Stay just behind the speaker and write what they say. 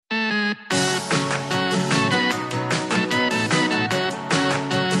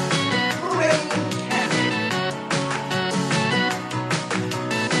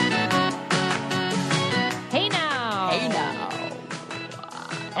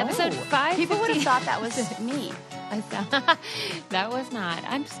Episode 5. People would have thought that was me. That was not.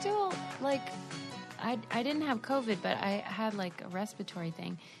 I'm still like, I didn't have COVID, but I had like a respiratory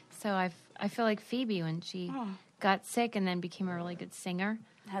thing. So I feel like Phoebe when she got sick and then became a really good singer.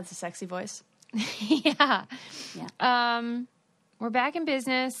 Has a sexy voice. Yeah. We're back in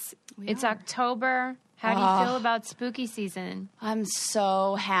business. It's October. How do you feel about spooky season? I'm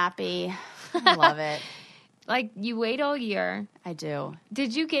so happy. I love it. Like, you wait all year. I do.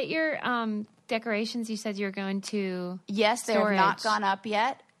 Did you get your decorations? You said you were going to Yes, they storage. have not gone up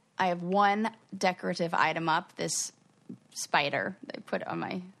yet. I have one decorative item up, this spider they put on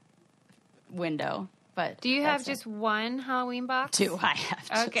my window. But do you have just one Halloween box? 2 I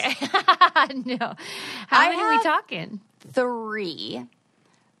have. Okay. No. How many are we talking? 3.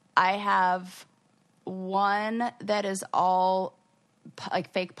 I have one that is all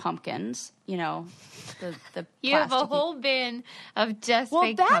like fake pumpkins, you know, the You have a plasticky- whole bin of just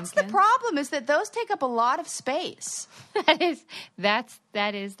fake that's pumpkins. the problem is that those take up a lot of space.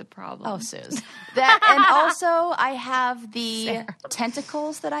 That is the problem. Oh, Suze. And also I have the Sarah.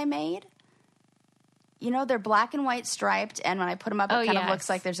 tentacles that I made. You know, they're black and white striped, and when I put them up, it kind of looks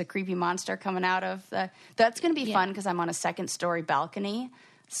like there's a creepy monster coming out of the... That's going to be fun because I'm on a second-story balcony,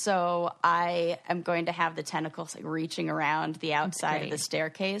 so I am going to have the tentacles like reaching around the outside of the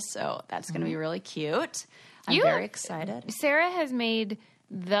staircase, so that's going to be really cute. I'm very excited. Sarah has made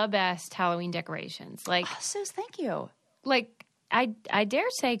the best Halloween decorations. Like, Suze, thank you. Like, I dare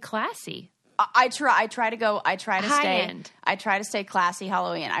say classy. I try to High stay end. I try to stay classy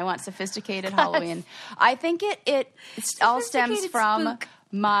Halloween. I want sophisticated Halloween. I think it all stems from spook.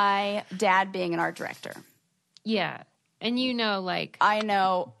 my dad being an art director. Yeah. And you know, like... I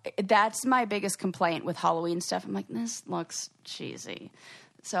know. That's my biggest complaint with Halloween stuff. I'm like, this looks cheesy.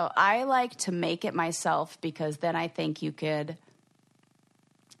 So I like to make it myself because then I think you could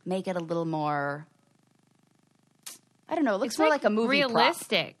make it a little more... I don't know. It looks more like a movie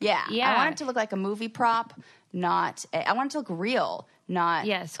realistic. prop. Yeah. I I want it to look like a movie prop, not... I want it to look real, not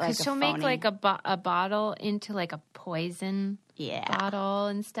Yes, because like she'll phony. make like a bottle into like a poison bottle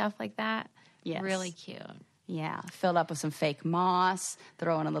and stuff like that. Yes. Really cute. Yeah. Filled up with some fake moss,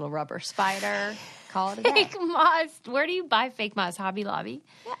 throw in a little rubber spider, call it a day. Fake moss. Where do you buy fake moss? Hobby Lobby?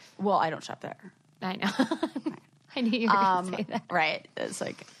 Yeah. Well, I don't shop there. I know. I knew you were going to say that. Right. It's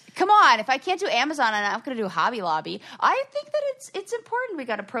like... Come on, if I can't do Amazon, I'm not going to do Hobby Lobby. I think that it's important. We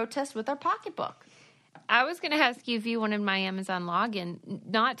got to protest with our pocketbook. I was going to ask you if you wanted my Amazon login,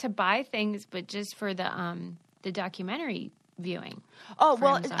 not to buy things, but just for the documentary viewing. Oh,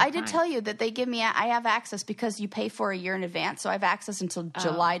 well, Amazon I did Prime. tell you that they give me, I have access because you pay for a year in advance, so I have access until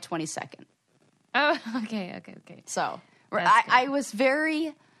July 22nd. Oh, okay. So That's I was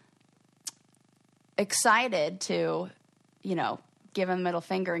very excited to, give him the middle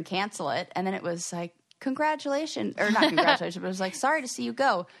finger and cancel it. And then it was like, congratulations, or not congratulations, but it was like, sorry to see you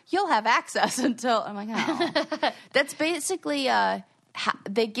go. You'll have access until, I'm like, oh. That's basically,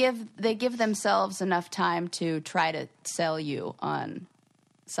 they give themselves enough time to try to sell you on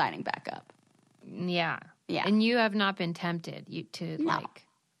signing back up. Yeah. Yeah. And you have not been tempted No.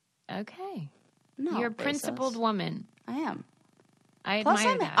 okay. No, You're a principled woman. I am. I Plus,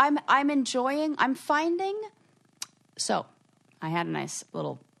 admire that. I'm enjoying. I'm finding. So, I had a nice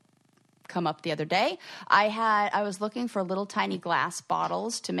little come up the other day. I was looking for little tiny glass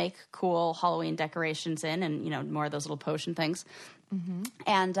bottles to make cool Halloween decorations in, and more of those little potion things,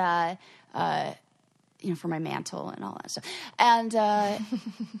 and for my mantle and all that stuff, and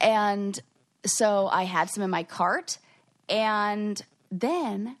so I had some in my cart, and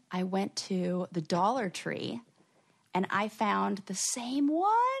then I went to the Dollar Tree. And I found the same ones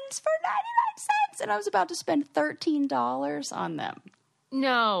for 99 cents. And I was about to spend $13 on them.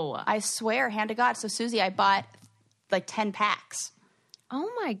 No. I swear, hand to God. So, Susie, I bought like 10 packs. Oh,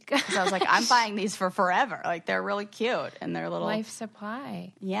 my God. So I was like, I'm buying these for forever. Like, they're really cute. And they're little... Life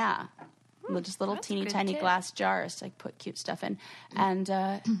supply. Yeah. Just little that's teeny a good tiny tip. glass jars to like, put cute stuff in. And,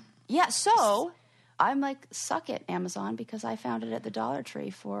 so I'm like, suck it, Amazon, because I found it at the Dollar Tree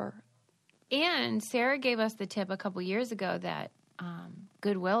for... And Sarah gave us the tip a couple years ago that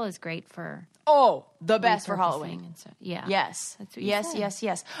Goodwill is great for... Oh, the best for repurposing Halloween. And stuff. Yeah. Yes. That's what you said.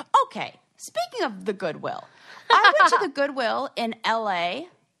 Yes. Okay. Speaking of the Goodwill, I went to the Goodwill in LA.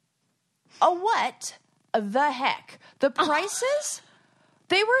 Oh, what the heck? The prices,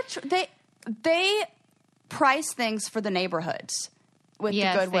 they price things for the neighborhoods with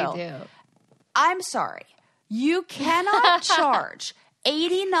the Goodwill. Yes, they do. I'm sorry. You cannot charge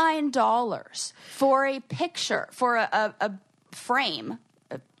 $89 for a picture, for a frame,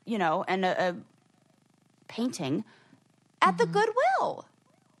 and a painting at the Goodwill.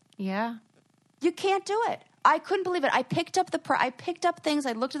 Yeah. You can't do it. I couldn't believe it. I picked up things.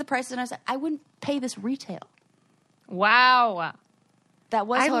 I looked at the prices, and I was like, I wouldn't pay this retail. Wow. That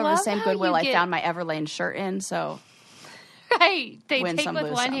was, however, the same Goodwill I found my Everlane shirt in. So, right, they win take some, with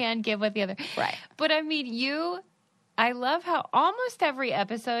lose one some. hand, give with the other. Right. But I mean, I love how almost every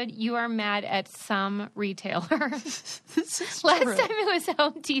episode you are mad at some retailer. This is Last true. time it was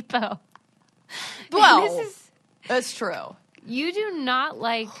Home Depot. Well, that's true. You do not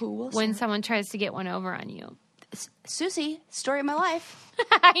like when someone tries to get one over on you. Susie, story of my life.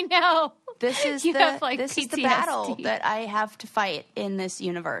 I know. This is the battle that I have to fight in this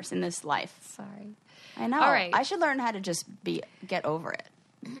universe, in this life. Sorry. I know. All right. I should learn how to just get over it.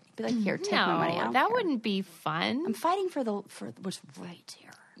 Be like, here, take my money. That wouldn't be fun. I'm fighting for what's right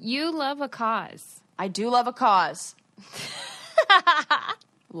here. You love a cause. I do love a cause.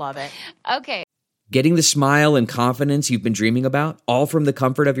 Love it. Okay. Getting the smile and confidence you've been dreaming about, all from the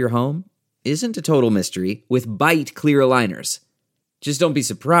comfort of your home, isn't a total mystery with Byte clear aligners. Just don't be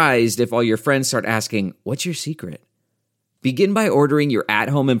surprised if all your friends start asking, what's your secret? Begin by ordering your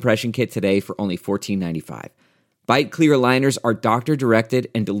at-home impression kit today for only $14.95. Byte clear aligners are doctor-directed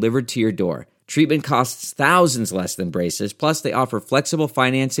and delivered to your door. Treatment costs thousands less than braces, plus they offer flexible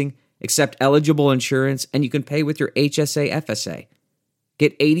financing, accept eligible insurance, and you can pay with your HSA FSA.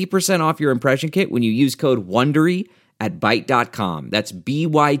 Get 80% off your impression kit when you use code WONDERY at Byte.com. That's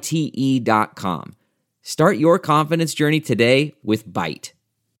BYTE.com. Start your confidence journey today with Byte.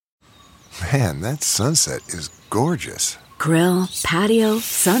 Man, that sunset is gorgeous. Grill, patio,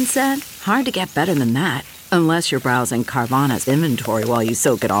 sunset. Hard to get better than that. Unless you're browsing Carvana's inventory while you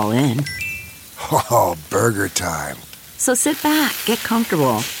soak it all in. Oh, burger time. So sit back, get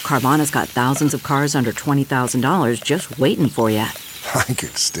comfortable. Carvana's got thousands of cars under $20,000 just waiting for you. I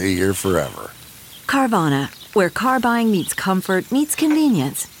could stay here forever. Carvana, where car buying meets comfort, meets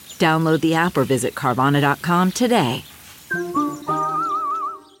convenience. Download the app or visit Carvana.com today.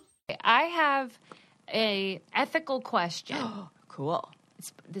 I have a ethical question. Cool.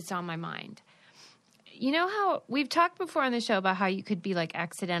 It's on my mind. You know how we've talked before on the show about how you could be like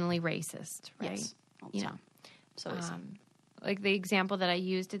accidentally racist, right? Yes. You know, so like the example that I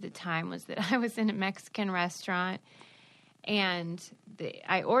used at the time was that I was in a Mexican restaurant and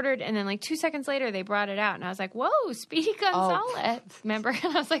I ordered, and then like 2 seconds later they brought it out, and I was like, "Whoa, Speedy Gonzalez!" Remember? And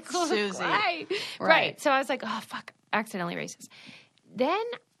I was like, "Oh, Susie, right." So I was like, "Oh, fuck, accidentally racist." Then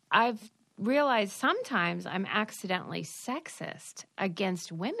I've realized sometimes I'm accidentally sexist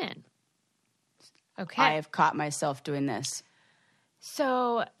against women. Okay. I have caught myself doing this.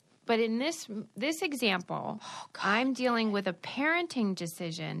 So, but in this example, I'm dealing with a parenting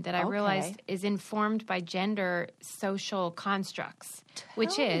decision that I realized is informed by gender social constructs,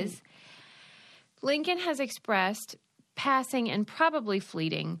 which is Lincoln has expressed passing and probably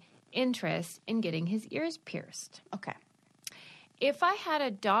fleeting interest in getting his ears pierced. Okay. If I had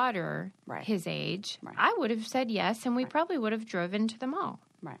a daughter his age, I would have said yes, and we probably would have driven to the mall.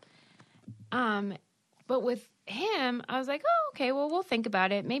 Right. But with him, I was like, oh, okay, well, we'll think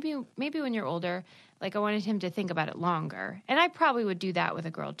about it. Maybe when you're older, like I wanted him to think about it longer. And I probably would do that with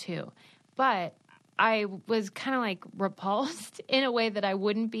a girl too. But I was kind of like repulsed in a way that I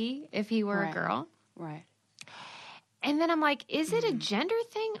wouldn't be if he were a girl. Right. And then I'm like, is it a gender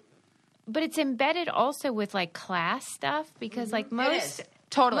thing? But it's embedded also with like class stuff because like most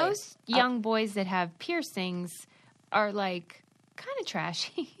young boys that have piercings are like kind of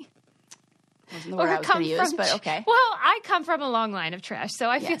trashy. Wasn't the word I was going to use, but okay. Well, I come from a long line of trash, so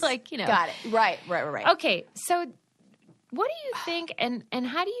I feel like, you know. Got it. Right. Okay, so what do you think, and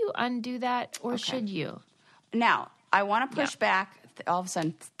how do you undo that, or should you? Now, I want to push back. All of a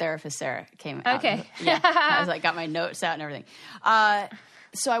sudden, therapist Sarah came out. Okay. I was like, got my notes out and everything.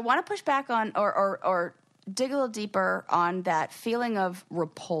 So I want to push back on, or dig a little deeper on that feeling of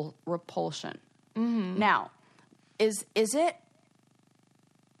repulsion. Mm-hmm. Now, is it,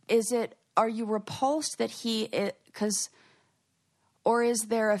 are you repulsed that or is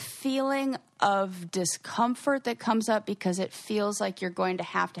there a feeling of discomfort that comes up because it feels like you're going to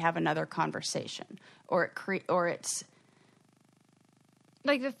have another conversation, or it's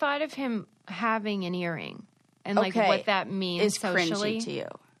like the thought of him having an earring and like what that means is socially cringy to you?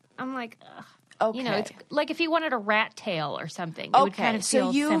 I'm like, ugh. Okay. You know, it's like if he wanted a rat tail or something. It would kind of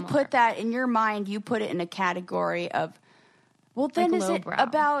feel so you similar. put that in your mind. You put it in a category of, well, then like is it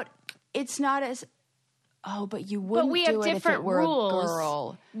about? It's not as. Oh, but you wouldn't do it if it were a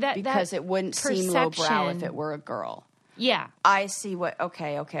girl because it wouldn't seem lowbrow if it were a girl. Yeah, I see.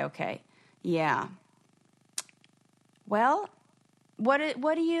 Okay. Yeah. Well, what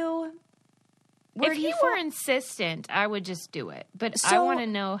do you? If you were insistent, I would just do it. But I want to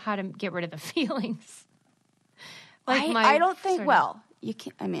know how to get rid of the feelings. I don't think, you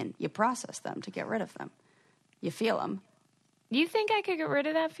can't, I mean, you process them to get rid of them. You feel them. You think I could get rid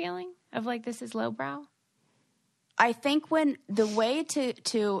of that feeling of like, this is lowbrow? I think when the way to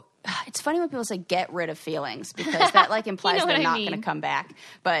it's funny when people say get rid of feelings because that like implies they're not going to come back.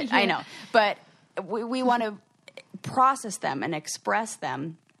 But yeah. I know. But we want to process them and express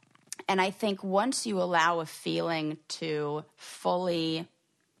them. And I think once you allow a feeling to fully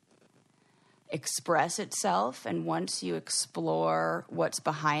express itself and once you explore what's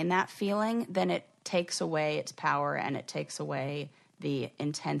behind that feeling, then it takes away its power and it takes away the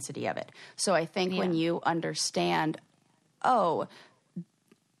intensity of it. So I think when you understand, I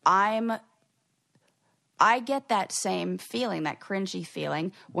get that same feeling, that cringy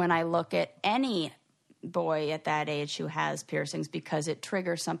feeling, when I look at any boy at that age who has piercings because it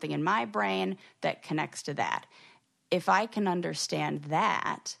triggers something in my brain that connects to that. If I can understand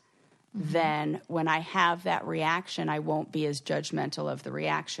that, then when I have that reaction, I won't be as judgmental of the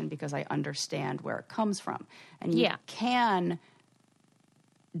reaction because I understand where it comes from. And you can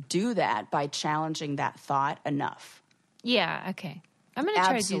do that by challenging that thought enough. Yeah, okay. I'm going to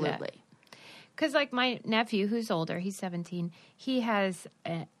try to do that. Because like my nephew, who's older, he's 17, he has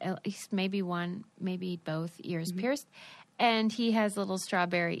at least maybe one, maybe both ears pierced, and he has a little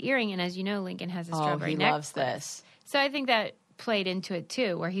strawberry earring. And as you know, Lincoln has a strawberry necklace. Loves this. So I think that played into it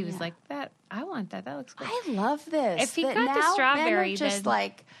too, where he was like, "That I want that. That looks good. I love this." If he got the strawberry, just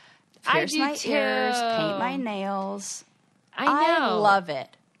like pierce my ears, paint my nails. I know. I love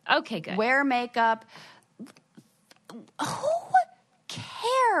it. Okay, good. Wear makeup. Who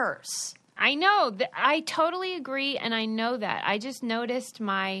cares? I know. I totally agree, and I know that. I just noticed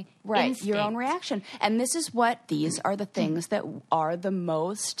my instinct. Your own reaction. And this is what these are the things that are the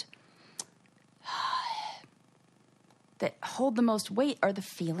most that hold the most weight are the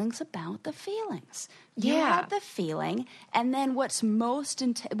feelings about the feelings. You have the feeling, and then what's most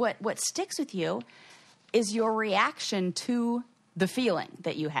what sticks with you is your reaction to the feeling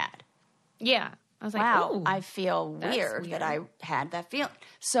that you had. Yeah. I was like, wow, ooh, I feel weird that I had that feeling.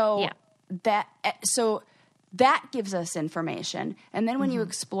 So that gives us information. And then when you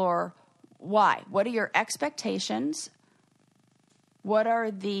explore why, what are your expectations? What are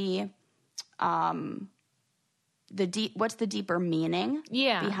what's the deeper meaning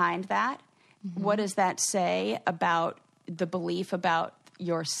behind that? What does that say about the belief about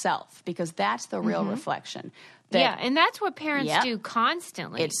yourself? Because that's the real reflection. And that's what parents do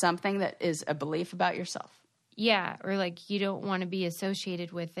constantly. It's something that is a belief about yourself. Yeah, or like you don't want to be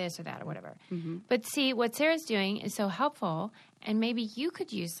associated with this or that or whatever. But see, what Sarah's doing is so helpful, and maybe you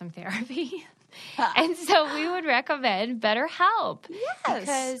could use some therapy. And so we would recommend BetterHelp. Yes.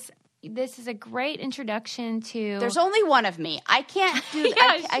 Because this is a great introduction to... There's only one of me. I can't do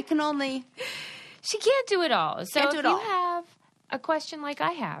that. I can only... She can't do it all. So if you have a question like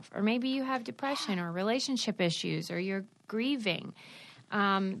I have, or maybe you have depression or relationship issues or you're grieving,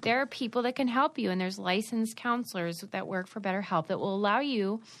 there are people that can help you, and there's licensed counselors that work for BetterHelp that will allow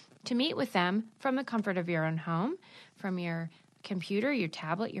you to meet with them from the comfort of your own home, from your computer, your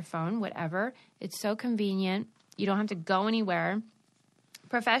tablet, your phone, whatever. It's so convenient. You don't have to go anywhere.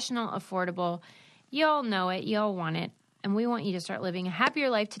 Professional, affordable. You all know it. You all want it. And we want you to start living a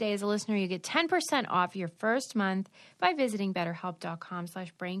happier life today. As a listener, you get 10% off your first month by visiting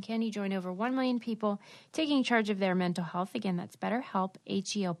BetterHelp.com/BrainCandy. Join over 1 million people taking charge of their mental health. Again, that's BetterHelp,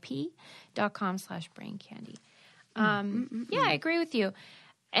 HELP.com/BrainCandy. Yeah, I agree with you.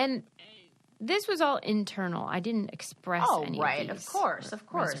 And this was all internal. I didn't express any of these. Of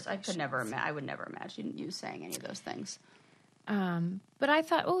course. I would never imagine you saying any of those things. But I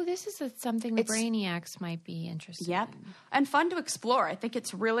thought, this is something the Brainiacs might be interested in. And fun to explore. I think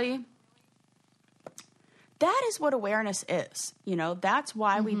it's really... That is what awareness is. You know, that's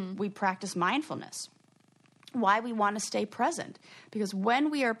why we practice mindfulness. Why we want to stay present. Because when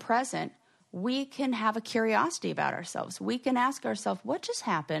we are present, we can have a curiosity about ourselves. We can ask ourselves, what just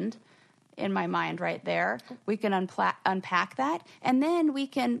happened in my mind right there? We can unpack that. And then we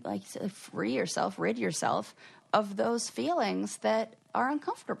can rid yourself of those feelings that are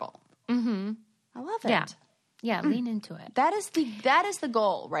uncomfortable. I love it. Yeah, lean into it. That is the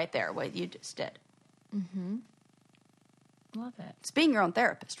goal right there, what you just did. Love it. It's being your own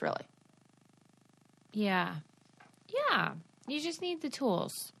therapist, really. Yeah. You just need the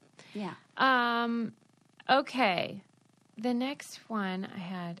tools. Yeah. Okay. The next one I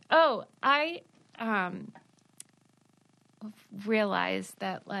had... I realized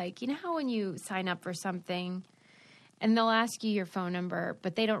that, you know how when you sign up for something and they'll ask you your phone number,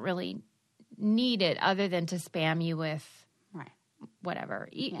 but they don't really need it other than to spam you with Right. whatever.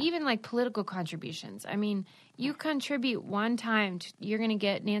 Even like political contributions. I mean, you contribute one time, you're going to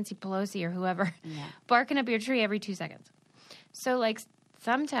get Nancy Pelosi or whoever barking up your tree every 2 seconds. So like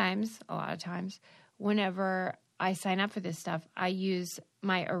sometimes, a lot of times, whenever I sign up for this stuff, I use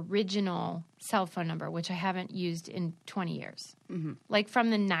my original cell phone number, which I haven't used in 20 years, like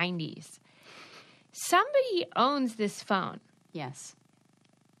from the 90s. Somebody owns this phone. Yes.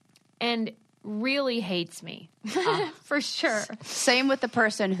 And really hates me, for sure. Same with the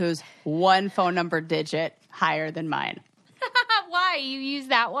person who's one phone number digit higher than mine. Why? You use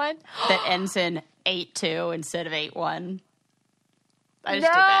that one? That ends in 82 instead of 81. I just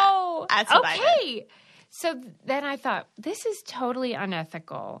did that. That's what I did. So then I thought, this is totally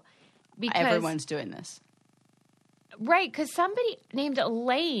unethical. Because everyone's doing this. Right, because somebody named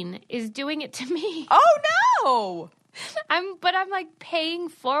Elaine is doing it to me. Oh, no! I'm like paying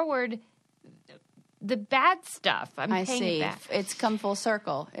forward the bad stuff. I see. It back. It's come full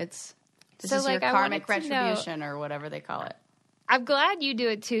circle. This is your karmic retribution or whatever they call it. I'm glad you do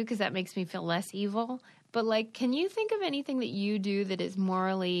it too, because that makes me feel less evil. But like, can you think of anything that you do that is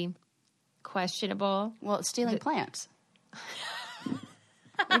morally questionable? Well, it's stealing plants.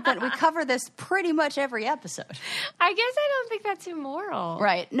 We cover this pretty much every episode. I guess I don't think that's immoral.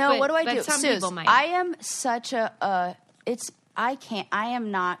 Right. No, what do I do? Some people might. I am such I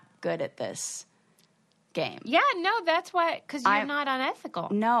am not good at this game. Yeah, no, that's why, because you're not unethical.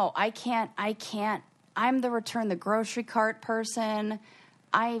 No, I can't. I'm the return the grocery cart person.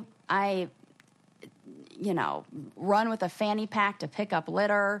 I run with a fanny pack to pick up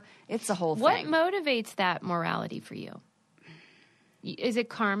litter. It's a whole thing. What motivates that morality for you? Is it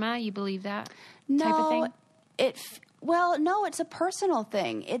karma? You believe that type of thing? No, it's a personal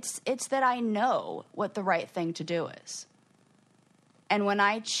thing. It's that I know what the right thing to do is. And when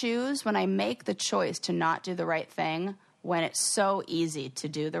I make the choice to not do the right thing, when it's so easy to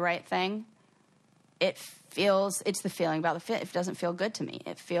do the right thing, it's the feeling about it doesn't feel good to me.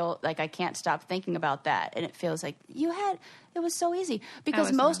 It feels like I can't stop thinking about that. And it feels like it was so easy.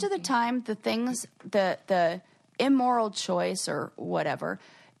 Because most of the time, the things, the immoral choice or whatever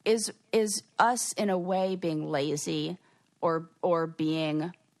is us in a way being lazy or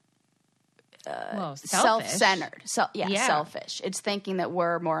being self-centered. Selfish. It's thinking that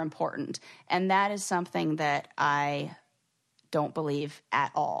we're more important. And that is something that I don't believe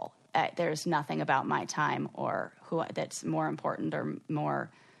at all. There's nothing about my time or that's more important or more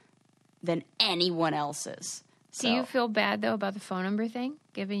than anyone else's. Do you feel bad though about the phone number thing,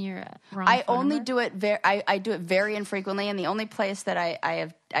 given your wrong? I only do it I do it very infrequently, and the only place that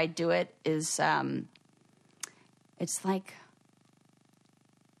I do it is it's like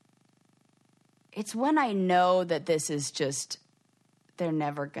it's when I know that this is just they're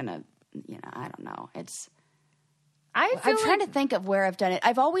never gonna I don't know. I'm trying to think of where I've done it.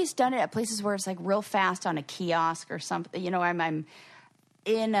 I've always done it at places where it's like real fast on a kiosk or something. I'm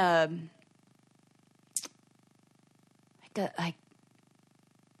in a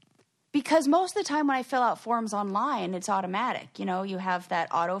because most of the time when I fill out forms online, it's automatic. You have that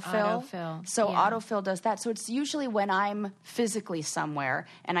autofill. So autofill does that. So it's usually when I'm physically somewhere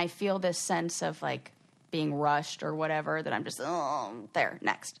and I feel this sense of like being rushed or whatever that I'm just there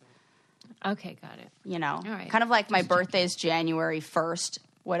next. Okay, got it. All right. Kind of like my birthday's January 1st,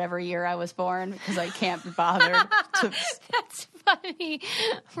 whatever year I was born, because I can't be bothered to. That's funny,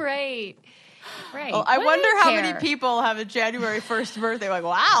 right? Well, I wonder how many people have a January 1st birthday. Like,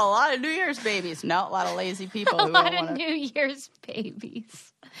 wow, a lot of New Year's babies. No, a lot of lazy people. A lot of New Year's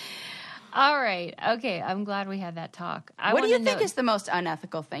babies. All right. Okay, I'm glad we had that talk. What do you think is the most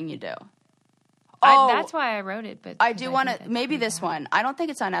unethical thing you do? That's why I wrote it. But I do want to, maybe this one. I don't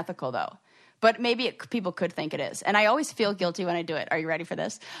think it's unethical, though. But maybe people could think it is. And I always feel guilty when I do it. Are you ready for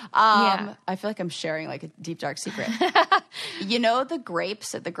this? I feel like I'm sharing like a deep, dark secret. The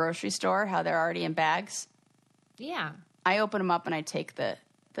grapes at the grocery store, how they're already in bags? Yeah. I open them up and I take the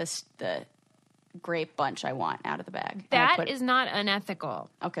grape bunch I want out of the bag. That is not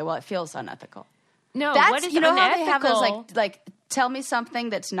unethical. Okay, well, it feels unethical. No, what is unethical? How they have those like tell me something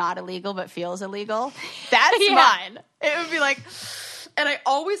that's not illegal but feels illegal? That's mine. It would be like... And I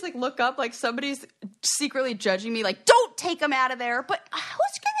always look up somebody's secretly judging me don't take them out of there. But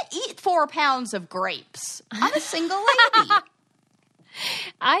who's going to eat 4 pounds of grapes? I'm a single lady.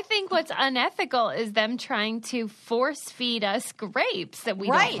 I think what's unethical is them trying to force feed us grapes that we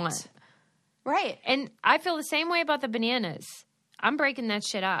don't want. Right. And I feel the same way about the bananas. I'm breaking that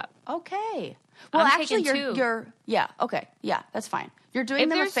shit up. Okay. Well, I'm actually, taking 2. Okay. Yeah, that's fine. You're doing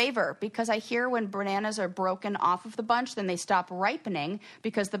them a favor because I hear when bananas are broken off of the bunch, then they stop ripening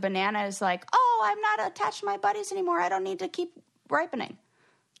because the banana is like, oh, I'm not attached to my buddies anymore. I don't need to keep ripening.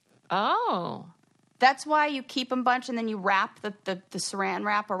 Oh. That's why you keep them bunched and then you wrap the saran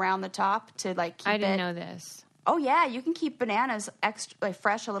wrap around the top to like keep it. I didn't know this. Oh, yeah. You can keep bananas extra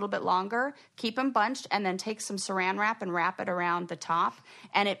fresh a little bit longer, keep them bunched, and then take some saran wrap and wrap it around the top.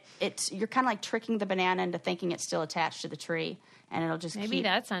 And you're kind of like tricking the banana into thinking it's still attached to the tree. And it'll just Maybe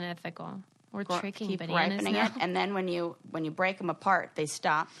that's unethical. We're tricking keep bananas ripening now. it. And then when you break them apart, they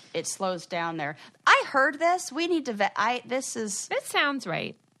stop. It slows down there. I heard this. We need to this is... That sounds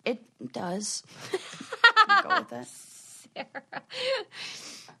right. It does. Go with it. Sarah.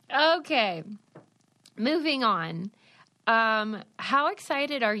 Okay. Moving on. How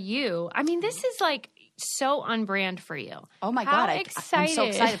excited are you? I mean, this is like so on-brand for you. Oh my God. I'm so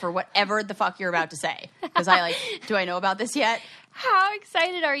excited for whatever the fuck you're about to say. Because do I know about this yet? How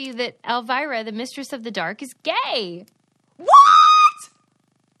excited are you that Elvira, the Mistress of the Dark, is gay? What?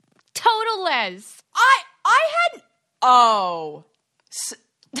 Total les.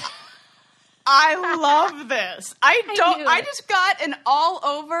 I love this. I just got an all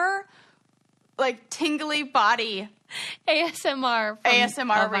over like tingly body ASMR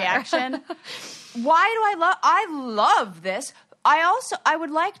reaction. Why do I love this. I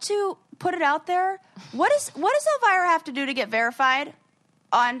would like to put it out there. What does Elvira have to do to get verified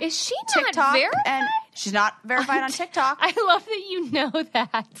on Is she TikTok? not verified? And she's not verified on TikTok. I love that you know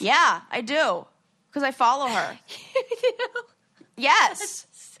that. Yeah, I do. Because I follow her. You do? Yes.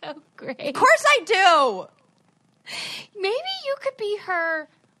 So great. Of course I do. Maybe you could be her.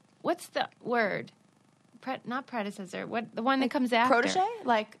 What's the word? Not predecessor. What the one that comes after? Protégée?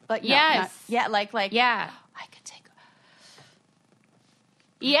 Like yes. Yeah. I could take.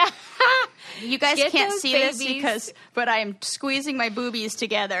 Yeah. You guys Get can't those see babies. this but I am squeezing my boobies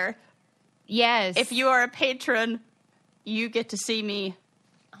together. Yes. If you are a patron, you get to see me.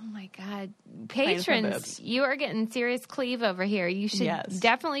 Oh my God. Patrons, you are getting serious cleave over here. You should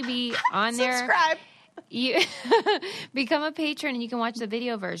definitely be on there. Subscribe. You become a patron and you can watch the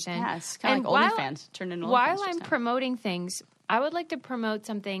video version. Yes, kind of like OnlyFans. Turn into OnlyFans. While I'm promoting things, I would like to promote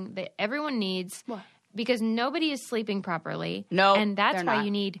something that everyone needs because nobody is sleeping properly. No, and that's why not.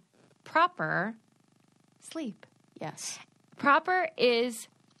 you need proper sleep. Yes. Proper is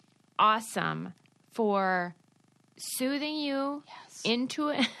awesome for soothing you into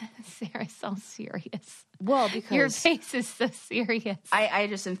it. Sarah's so serious. Well, because your face is so serious. I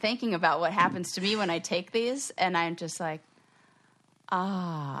just am thinking about what happens to me when I take these, and I'm just like,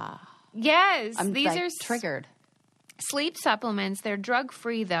 Yes, these are triggered. Sleep supplements. They're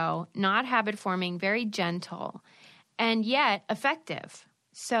drug-free, though, not habit-forming, very gentle, and yet effective.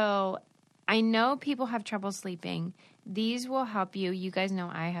 So I know people have trouble sleeping. These will help you. You guys know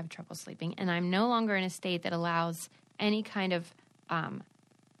I have trouble sleeping, and I'm no longer in a state that allows any kind of,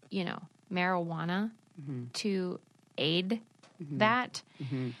 marijuana to aid that.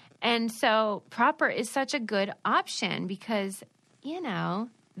 Mm-hmm. And so Proper is such a good option because,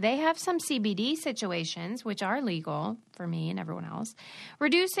 they have some CBD situations, which are legal for me and everyone else,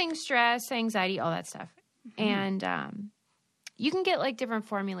 reducing stress, anxiety, all that stuff. Mm-hmm. And you can get like different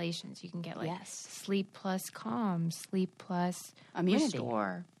formulations. You can get like Sleep Plus Calm, Sleep Plus Immunity.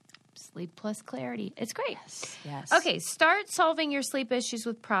 Restore, Sleep Plus Clarity. It's great. Yes. Okay, start solving your sleep issues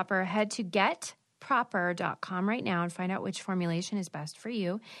with Proper. Head to getproper.com right now and find out which formulation is best for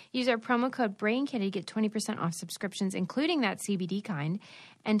you. Use our promo code BRAINCANDY to get 20% off subscriptions, including that CBD kind,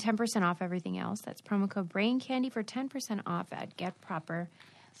 and 10% off everything else. That's promo code BRAINCANDY for 10% off at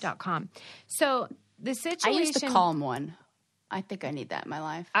getproper.com. So the situation... I use the Calm one. I think I need that in my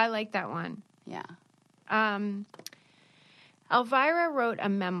life. I like that one. Yeah. Elvira wrote a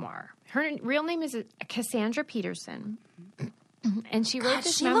memoir. Her real name is Cassandra Peterson. And she wrote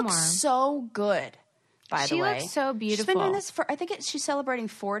this memoir. She looks so good, by the way. She looks so beautiful. She's been doing this for, I think she's celebrating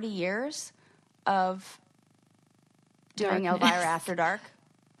 40 years of doing Elvira After Dark.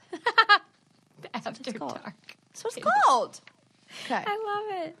 After Dark. That's what it's called. Okay. I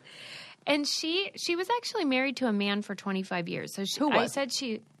love it. And she was actually married to a man for 25 years. So Who was? I said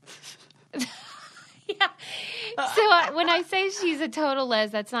she... Yeah. So when I say she's a total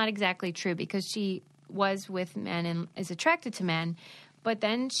les, that's not exactly true because she was with men and is attracted to men. But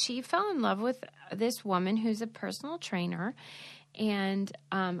then she fell in love with this woman who's a personal trainer. And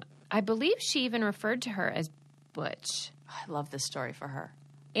I believe she even referred to her as Butch. I love this story for her.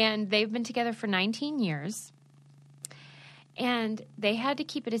 And they've been together for 19 years. And they had to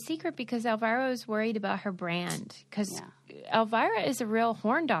keep it a secret because Elvira was worried about her brand. Because Elvira is a real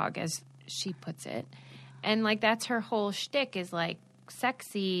horn dog, as she puts it. And, like, that's her whole shtick is, like,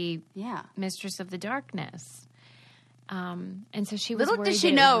 sexy mistress of the darkness. And so she was Little did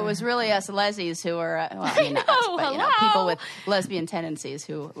she know it was really us lesbians who are, people with lesbian tendencies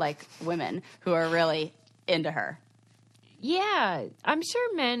who like women who are really into her. Yeah, I'm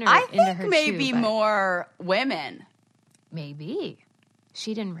sure men are into her too. Maybe more women. Maybe.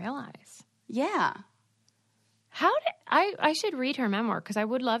 She didn't realize. Yeah. I should read her memoir because I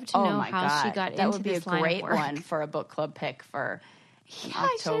would love to know how she got into this line of work. That would be a great one for a book club pick for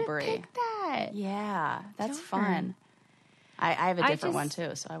October. I should pick that. Yeah, that's fun. I have a different one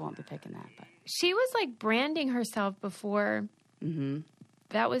too, so I won't be picking that. But she was like branding herself before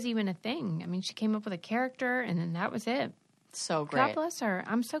that was even a thing. I mean, she came up with a character, and then that was it. So great. God bless her.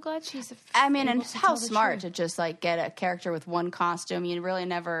 I'm so glad she's. And how smart to just like get a character with one costume. You really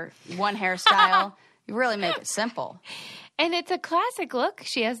never one hairstyle. You really make it simple. And it's a classic look.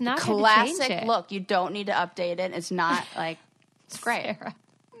 She has not classic to change it. Look. You don't need to update it. It's not like it's great. Sarah.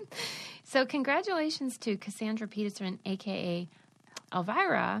 So congratulations to Cassandra Peterson, a.k.a.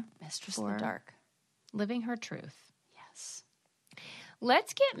 Elvira. Mistress of the Dark. Living her truth. Yes.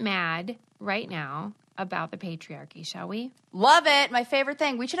 Let's get mad right now about the patriarchy, shall we? Love it. My favorite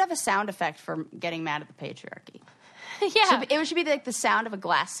thing. We should have a sound effect for getting mad at the patriarchy. Yeah. It should be like the sound of a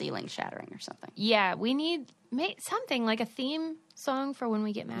glass ceiling shattering or something. Yeah, we need something like a theme song for when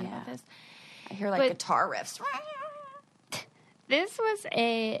we get mad about this. I hear like guitar riffs. This was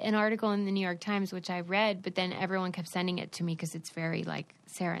an article in the New York Times, which I read, but then everyone kept sending it to me because it's very like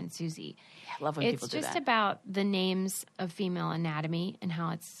Sarah and Susie. Yeah, I love when people do that. It's just about the names of female anatomy and how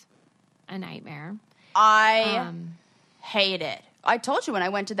it's a nightmare. I hate it. I told you when I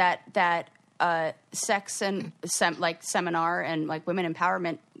went to that sex and seminar and like women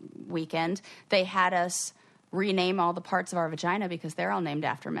empowerment weekend, they had us rename all the parts of our vagina because they're all named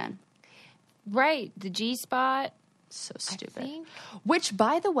after men. Right. The G-spot. So stupid. Which,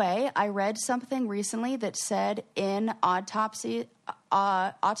 by the way, I read something recently that said in autopsies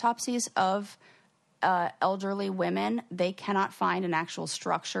of elderly women, they cannot find an actual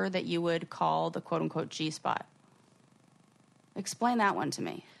structure that you would call the quote-unquote G-spot. Explain that one to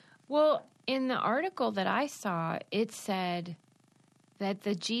me. Well, in the article that I saw, it said that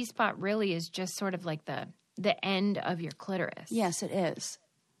the G-spot really is just sort of like the end of your clitoris. Yes, it is.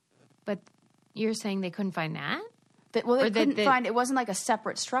 But you're saying they couldn't find that? They couldn't find, it wasn't like a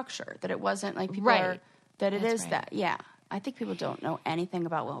separate structure, that it wasn't like people are, that it is that. Yeah. I think people don't know anything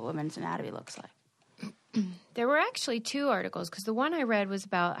about what women's anatomy looks like. There were actually two articles, because the one I read was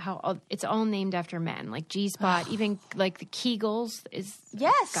about how it's all named after men, like G-spot, even like the Kegels is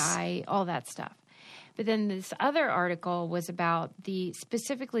guy, all that stuff. But then this other article was about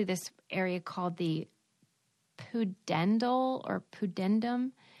specifically this area called the pudendal or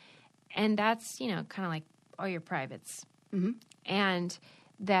pudendum, and that's, kind of like all your privates. Mm-hmm. And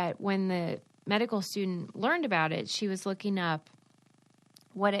that when the medical student learned about it, she was looking up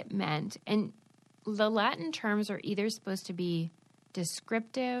what it meant. And the Latin terms are either supposed to be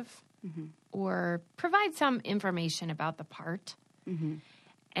descriptive or provide some information about the part. Mm-hmm.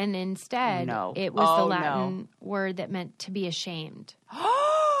 And instead, it was the Latin word that meant to be ashamed.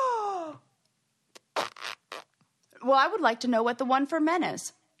 Well, I would like to know what the one for men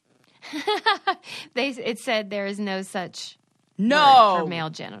is. It said there is no such word for male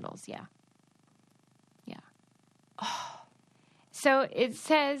genitals. Yeah. So it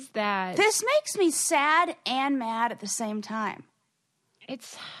says that this makes me sad and mad at the same time.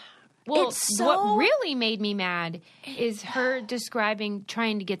 What really made me mad is her describing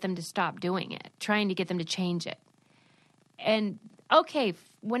trying to get them to stop doing it, trying to get them to change it. And okay,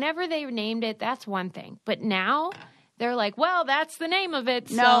 whenever they named it, that's one thing. But now they're like, well, that's the name of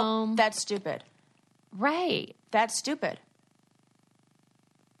it. No, that's stupid. Right. That's stupid.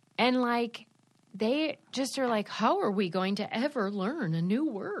 And like, they just are like, how are we going to ever learn a new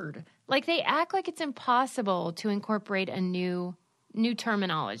word? Like, they act like it's impossible to incorporate a new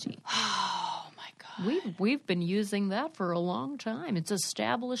terminology. Oh, my God. We've been using that for a long time. It's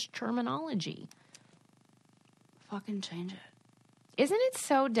established terminology. Fucking change it. Isn't it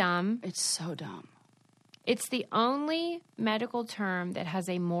so dumb? It's so dumb. It's the only medical term that has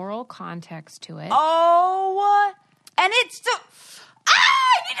a moral context to it. Oh, and it's so...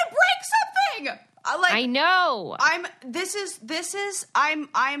 I need to break something. I know. I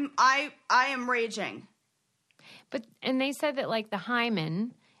am raging. And they said that like the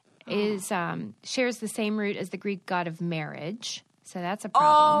hymen is shares the same root as the Greek god of marriage, so that's a problem.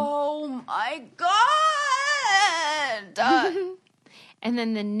 Oh my God! And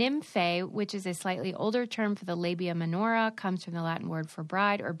then the nymphae, which is a slightly older term for the labia minora, comes from the Latin word for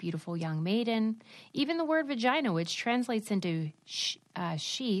bride or beautiful young maiden. Even the word vagina, which translates into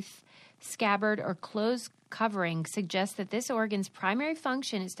sheath, scabbard, or closed covering, suggests that this organ's primary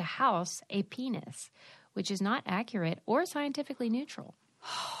function is to house a penis, which is not accurate or scientifically neutral.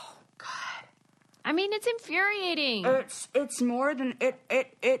 Oh, God. I mean, it's infuriating. It's more than...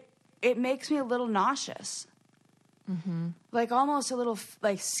 It makes me a little nauseous. Mm-hmm. Like almost a little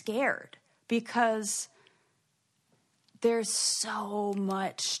like scared because there's so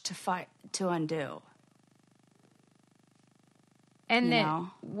much to undo.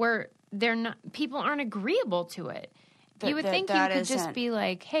 And people aren't agreeable to it. You would think you could just be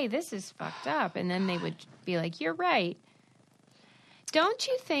like, hey, this is fucked up. And then they would be like, you're right. Don't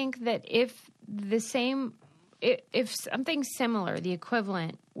you think that if something similar, the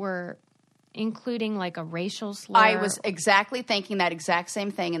equivalent, were including like a racial slur? I was exactly thinking that exact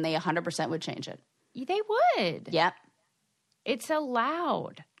same thing, and they 100% would change it. They would. Yep. It's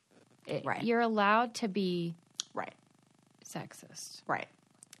allowed. Right. You're allowed to be right. Sexist. Right.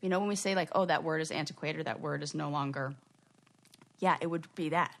 You know when we say like, oh, that word is antiquated, that word is no longer... Yeah, it would be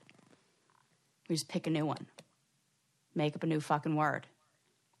that. We just pick a new one. Make up a new fucking word.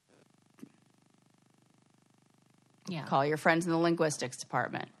 Yeah. Call your friends in the linguistics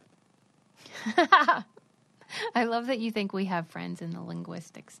department. I love that you think we have friends in the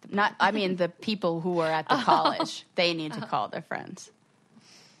linguistics department. I mean, the people who are at the college, they need to call their friends.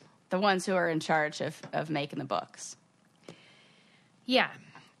 The ones who are in charge of making the books. Yeah.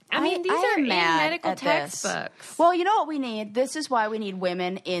 I mean, these are in medical textbooks. This. Well, you know what we need? This is why we need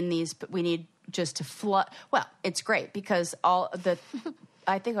women in these. We need just to flood. Well, it's great because I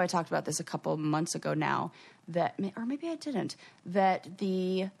think I talked about this a couple months ago now. Or maybe I didn't. That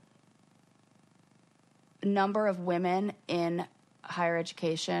the number of women in higher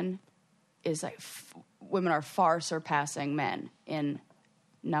education is like women are far surpassing men in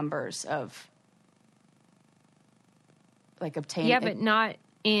numbers of like obtaining. Yeah, but not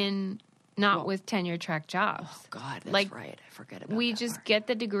with tenure track jobs. Oh God, that's right. I forget about we that just part. Get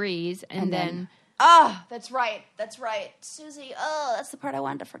the degrees and then oh, that's right, Susie. Oh, that's the part I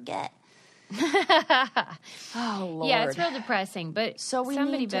wanted to forget. Oh Lord. Yeah, it's real depressing, but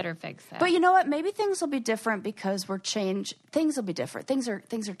somebody better fix that. But you know what? Maybe things will be different because things will be different. Things are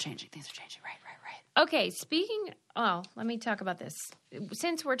changing. Right. Okay, let me talk about this.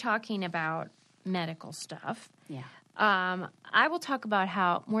 Since we're talking about medical stuff. Yeah. I will talk about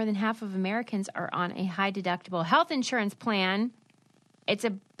how more than half of Americans are on a high deductible health insurance plan. It's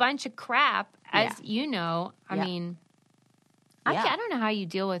a bunch of crap, as you know. I mean, I don't know how you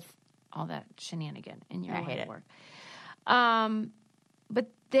deal with all that shenanigan in your line of work. But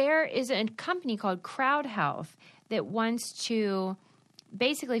there is a company called Crowd Health that wants to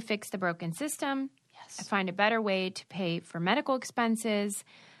basically fix the broken system, find a better way to pay for medical expenses.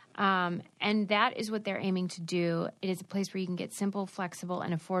 And that is what they're aiming to do. It is a place where you can get simple, flexible,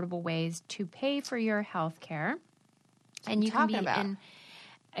 and affordable ways to pay for your health care. And you can be in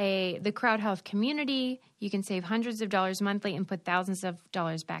the Crowd Health community. You can save hundreds of dollars monthly and put thousands of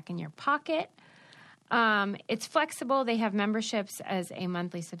dollars back in your pocket. It's flexible. They have memberships as a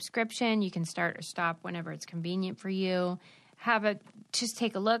monthly subscription. You can start or stop whenever it's convenient for you. Just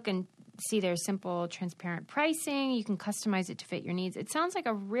take a look and see their simple, transparent pricing. You can customize it to fit your needs. It sounds like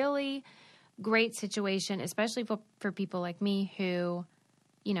a really great situation, especially for people like me who,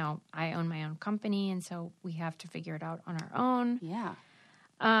 I own my own company, and so we have to figure it out on our own. Yeah.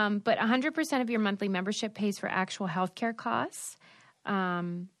 But 100% of your monthly membership pays for actual healthcare costs,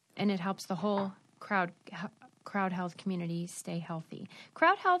 and it helps the whole Crowd Health community stay healthy.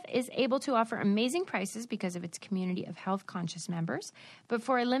 Crowd Health is able to offer amazing prices because of its community of health-conscious members. But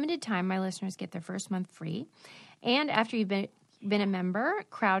for a limited time, my listeners get their first month free. And after you've been a member,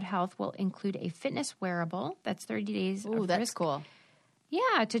 Crowd Health will include a fitness wearable. That's 30 days of that's risk. Cool.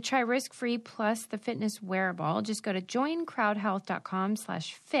 Yeah, to try risk-free plus the fitness wearable, just go to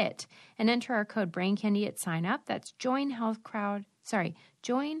joincrowdhealth.com/fit and enter our code BrainCandy at sign up. That's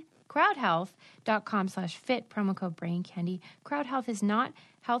joincrowdhealth.com/fit, promo code BrainCandy. Crowd Health is not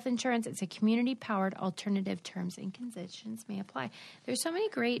health insurance. It's a community-powered alternative. Terms and conditions may apply. There's so many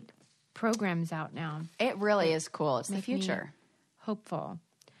great programs out now. It really is cool. It's the future. Hopeful.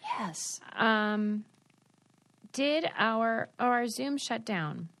 Yes. Did our Zoom shut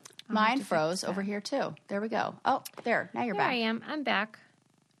down? Mine froze over here too. There we go. Oh, there. Now you're back. There I am. I'm back.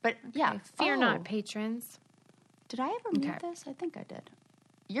 But yeah. Fear not, patrons. Did I ever mute this? I think I did.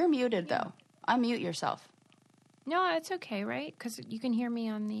 You're muted though. Unmute yourself. No, it's okay, right? Because you can hear me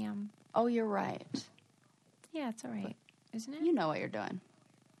on the... Oh, you're right. Yeah, it's all right. isn't it? You know what you're doing.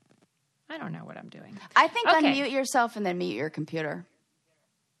 I don't know what I'm doing. I think unmute yourself and then mute your computer.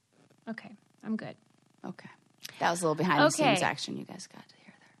 Okay, I'm good. Okay. That was a little behind the scenes action you guys got to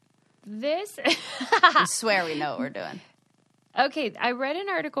hear there. This... I swear we know what we're doing. Okay, I read an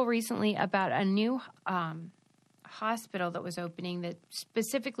article recently about a new hospital that was opening that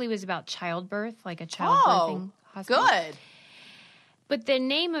specifically was about childbirth, like a childbirthing hospital. Good. But the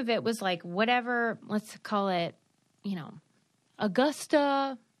name of it was like whatever, let's call it,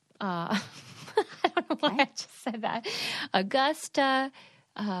 Augusta. I don't know why I just said that. Augusta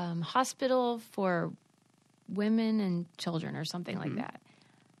Hospital for Women and Children or something like that.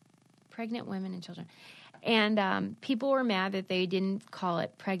 Pregnant women and children. And people were mad that they didn't call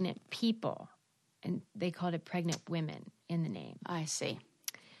it pregnant people. And they called it pregnant women in the name. I see.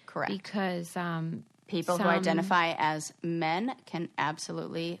 Correct. Because people who identify as men can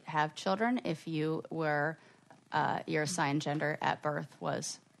absolutely have children if you were your assigned gender at birth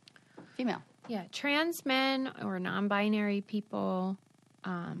was female. Yeah, trans men or non-binary people.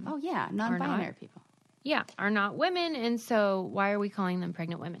 Non-binary people. Yeah, are not women, and so why are we calling them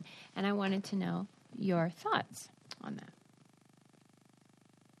pregnant women? And I wanted to know your thoughts on that.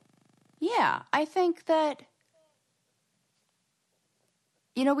 Yeah, I think that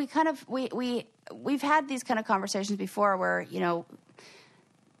we've had these kind of conversations before where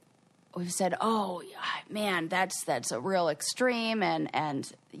we've said, oh man, that's a real extreme,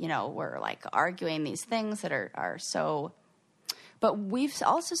 and we're like arguing these things that are so. But we've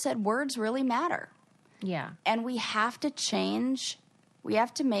also said words really matter. Yeah, and we have to change. We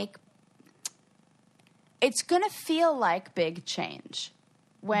have to make. It's going to feel like big change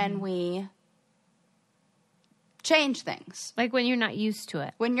when we change things. Like when you're not used to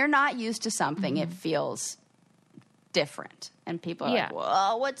it. When you're not used to something, it feels different. And people are like,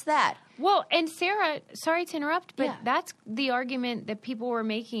 whoa, what's that? Well, and Sarah, sorry to interrupt, but that's the argument that people were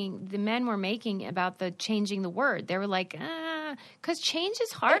making, the men were making about the changing the word. They were like, because change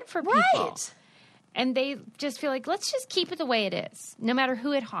is hard for people. Right. And they just feel like, let's just keep it the way it is, no matter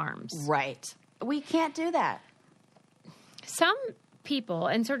who it harms. Right. We can't do that. Some people,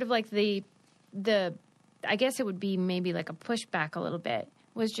 and sort of like the I guess it would be maybe like a pushback a little bit,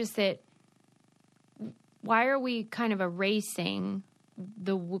 was just that why are we kind of erasing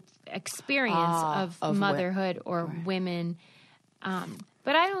the experience of motherhood or women?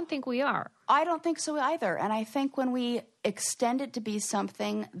 But I don't think we are. I don't think so either. And I think when we extend it to be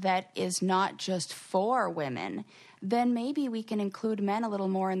something that is not just for women, then maybe we can include men a little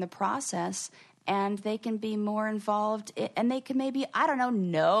more in the process, and they can be more involved, and they can maybe, I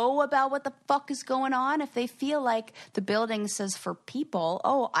don't know about what the fuck is going on. If they feel like the building says for people,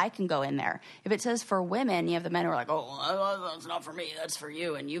 I can go in there. If it says for women, you have the men who are like, that's not for me, that's for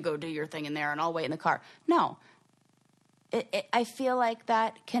you, and you go do your thing in there, and I'll wait in the car. No. I feel like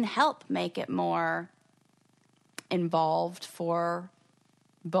that can help make it more involved for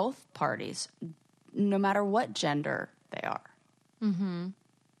both parties, no matter what gender they are. Mm-hmm.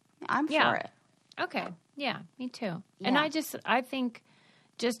 I'm for it. Okay. Yeah, me too. Yeah. And I think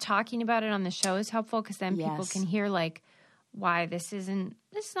just talking about it on the show is helpful because then people can hear like why this is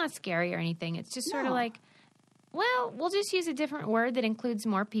not scary or anything. It's just sort of like, well, we'll just use a different word that includes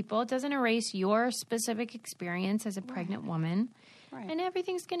more people. It doesn't erase your specific experience as a pregnant woman. Right. And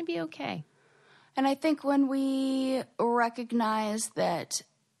everything's going to be okay. And I think when we recognize that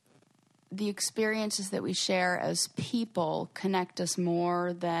the experiences that we share as people connect us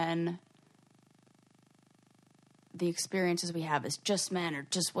more than the experiences we have as just men or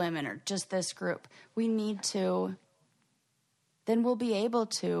just women or just this group, we need to, then we'll be able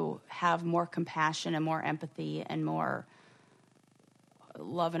to have more compassion and more empathy and more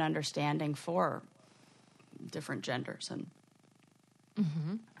love and understanding for different genders. And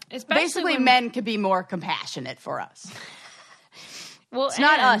basically men could be more compassionate for us. Well, it's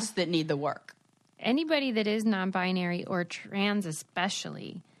not us that need the work. Anybody that is non-binary or trans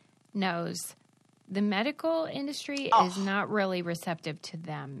especially knows the medical industry is not really receptive to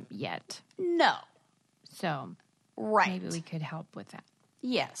them yet. No. So maybe we could help with that.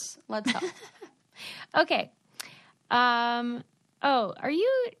 Yes, let's help. Okay. Are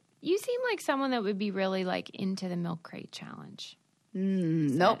you seem like someone that would be really like into the milk crate challenge.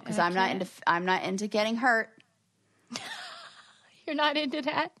 Nope, because I'm not into getting hurt. You're not into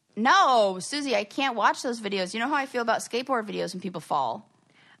that? No, Susie, I can't watch those videos. You know how I feel about skateboard videos when people fall?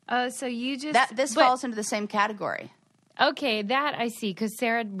 So you just... This falls into the same category. Okay, that I see, because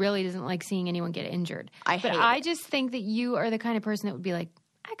Sarah really doesn't like seeing anyone get injured. I just think that you are the kind of person that would be like,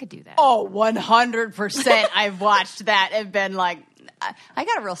 I could do that. Oh, 100%. I've watched that and been like, I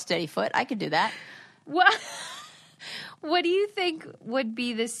got a real steady foot. I could do that. What do you think would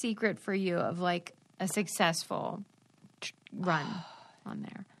be the secret for you of like a successful run on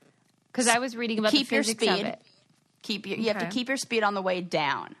there? Because I was reading about the physics of it. You have to keep your speed on the way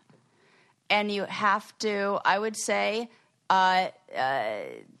down. And you have to, I would say, not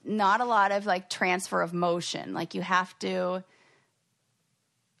a lot of like transfer of motion. Like you have to,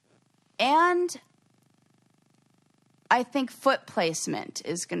 and I think foot placement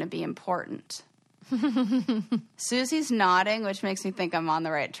is going to be important. Susie's nodding, which makes me think I'm on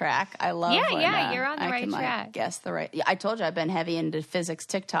the right track. I love when, you're on the right track. Like, guess the right. Yeah, I told you I've been heavy into physics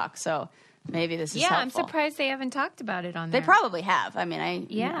TikTok, so maybe this is helpful. I'm surprised they haven't talked about it on there. They probably have. I mean,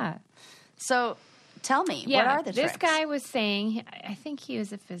 you know. So tell me, what are the tricks? This guy was saying, I think he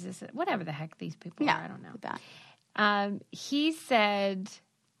was a physicist, whatever the heck these people are, I don't know. He said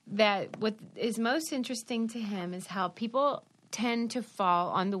that what is most interesting to him is how people tend to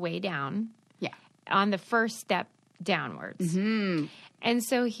fall on the way down. On the first step downwards. Mm-hmm. And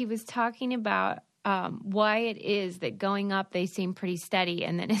so he was talking about why it is that going up they seem pretty steady,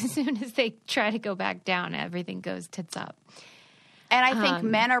 and then as soon as they try to go back down, everything goes tits up. And I think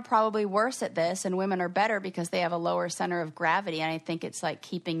men are probably worse at this and women are better because they have a lower center of gravity, and I think it's like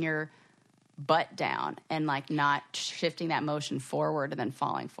keeping your butt down and like not shifting that motion forward and then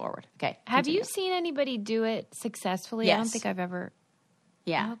falling forward. Okay. Have you seen anybody do it successfully? Yes. I don't think I've ever.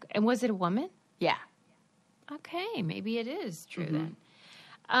 Yeah. Okay. And was it a woman? Yeah. Okay, maybe it is true then.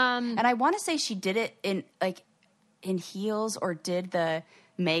 And I want to say she did it in heels, or did the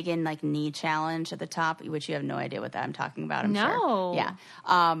Megan like knee challenge at the top, which you have no idea what that I'm talking about. I'm sure. Yeah.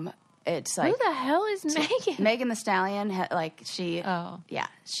 It's like, who the hell is Megan? Megan the Stallion.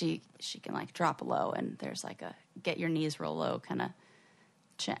 She can like drop low, and there's like a get your knees real low kind of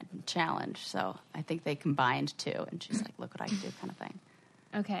challenge. So I think they combined two, and she's like, look what I can do, kind of thing.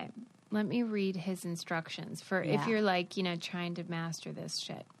 Okay. Let me read his instructions for if you're like, trying to master this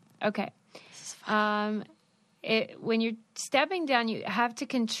shit. Okay. This is fun. When you're stepping down, you have to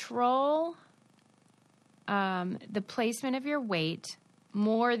control the placement of your weight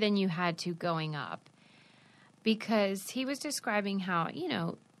more than you had to going up. Because he was describing how,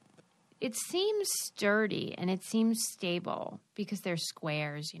 it seems sturdy and it seems stable because they're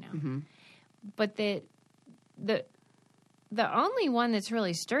squares, Mm-hmm. But the only one that's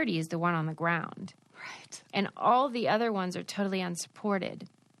really sturdy is the one on the ground. Right. And all the other ones are totally unsupported.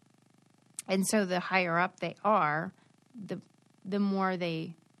 And so the higher up they are, the more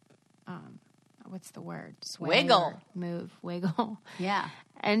they, what's the word? Sway wiggle. Move, wiggle. Yeah.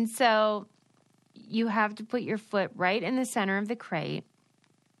 And so you have to put your foot right in the center of the crate.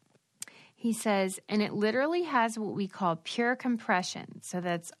 He says, and it literally has what we call pure compression. So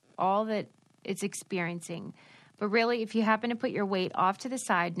that's all that it's experiencing. But really, if you happen to put your weight off to the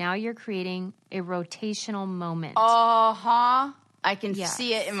side, now you're creating a rotational moment. Uh-huh. I can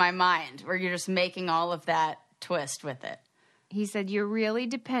see it in my mind, where you're just making all of that twist with it. He said you're really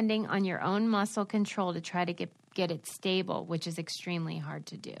depending on your own muscle control to try to get it stable, which is extremely hard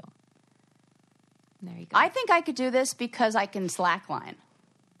to do. There you go. I think I could do this because I can slackline.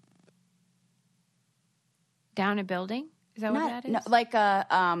 Down a building? Is that what that is? No, like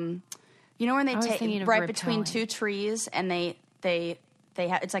when they take right between two trees and they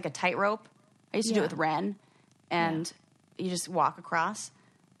have, it's like a tightrope. I used to do it with Ren, and you just walk across.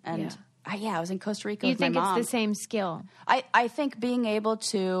 And I was in Costa Rica with my mom. You think it's the same skill? I think being able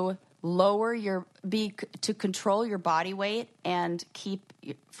to to control your body weight and keep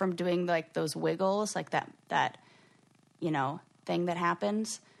from doing like those wiggles, like that thing that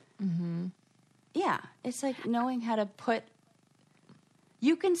happens. Mm-hmm. Yeah, it's like knowing how to put.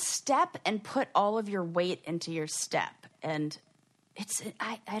 You can step and put all of your weight into your step, and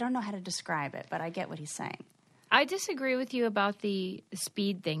I don't know how to describe it, but I get what he's saying. I disagree with you about the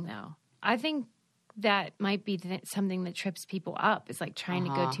speed thing, though. I think that might be something that trips people up. Is like trying to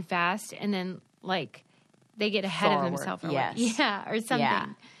go too fast, and then like they get ahead of themselves, or or something. Yeah,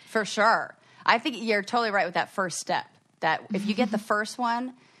 for sure. I think you're totally right with that first step. That if you get the first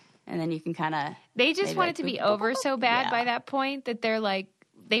one. And then you can kind of... They just want it to be over so bad by that point that they're like,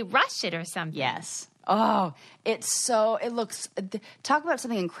 they rush it or something. Yes. Oh, it looks... Talk about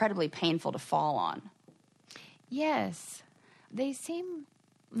something incredibly painful to fall on. Yes. They seem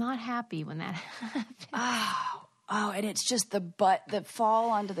not happy when that happens. Oh, and it's just the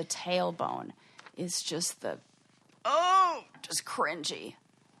fall onto the tailbone is just just cringy.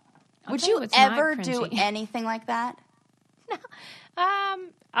 Would you ever do anything like that? No.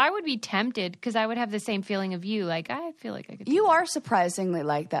 I would be tempted because I would have the same feeling of you. Like, I feel like I could do You that. are surprisingly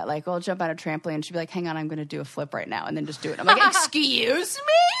like that. Like, I'll jump on a trampoline and she'd be like, hang on, I'm going to do a flip right now. And then just do it. I'm like, excuse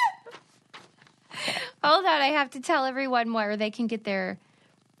me? Hold on, I have to tell everyone where they can get their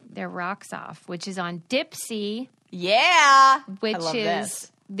rocks off, which is on Dipsea. Yeah. Which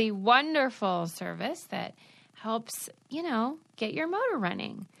is the wonderful service that helps, get your motor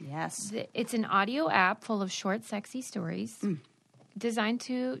running. Yes. It's an audio app full of short, sexy stories designed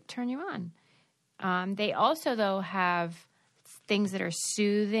to turn you on. They also, though, have things that are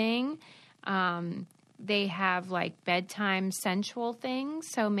soothing. They have, like, bedtime sensual things.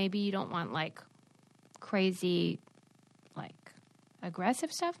 So maybe you don't want, like, crazy, like,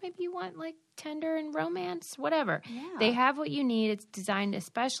 aggressive stuff. Maybe you want, like, tender and romance, whatever. Yeah. They have what you need. It's designed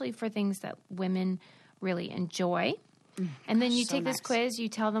especially for things that women really enjoy. And then you take this quiz, you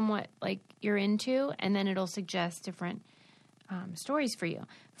tell them what, like, you're into, and then it'll suggest different stories for you.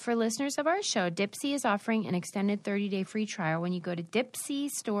 For listeners of our show, Dipsea is offering an extended 30-day free trial when you go to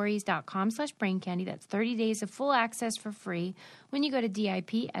dipseastories.com/braincandy. That's 30 days of full access for free when you go to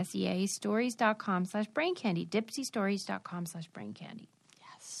DIPSEA stories.com/braincandy. Dipseastories.com/braincandy.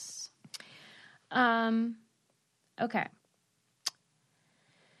 Yes. Okay.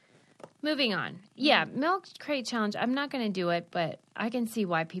 Moving on. Yeah, milk crate challenge. I'm not going to do it, but I can see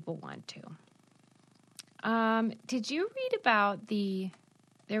why people want to. Did you read about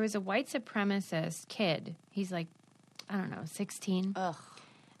there was a white supremacist kid. He's like, I don't know, 16. Ugh.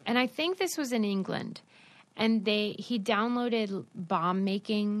 And I think this was in England. And he downloaded bomb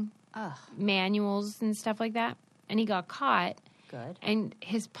making manuals and stuff like that. And he got caught. Good. And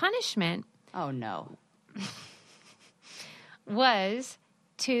his punishment. Oh, no. Was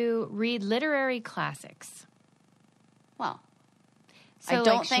to read literary classics. Well, so I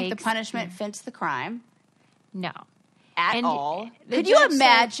don't think the punishment fits the crime. No. At all. Could you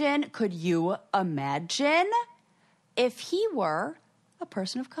imagine if he were a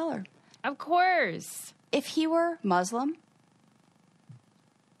person of color? Of course. If he were Muslim?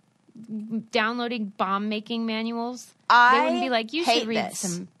 Downloading bomb-making manuals? They wouldn't be like, you should read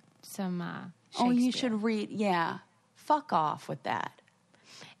this. some Shakespeare. Oh, you should read, yeah. Fuck off with that.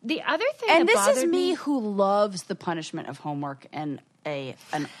 The other thing and that this is bothered me who loves the punishment of homework and I've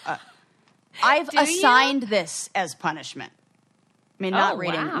assigned this as punishment. I mean, not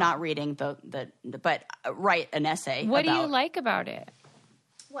reading but write an essay. What do you like about it?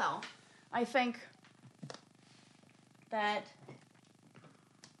 Well, I think that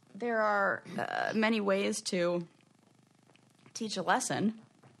there are many ways to teach a lesson,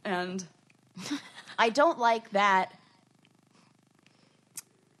 and I don't like that.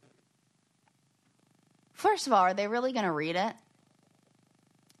 First of all, are they really going to read it?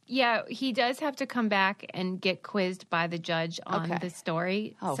 Yeah, he does have to come back and get quizzed by the judge on the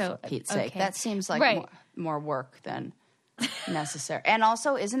story. Oh, so, for Pete's sake. That seems like more work than necessary. And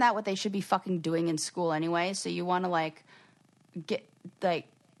also, isn't that what they should be fucking doing in school anyway? So you want to, like, get, like,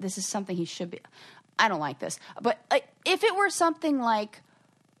 this is something he should be... I don't like this. But, like, if it were something like,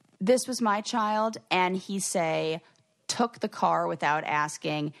 this was my child, and he, say... took the car without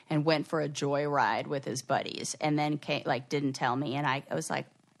asking and went for a joyride with his buddies and then didn't tell me. And I was like,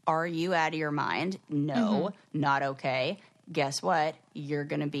 are you out of your mind? No, not okay. Guess what? You're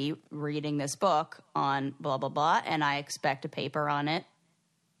going to be reading this book on blah, blah, blah. And I expect a paper on it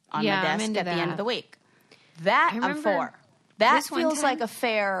on my desk at the end of the week. That I'm for. That feels like a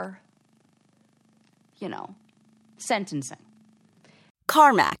fair, sentencing.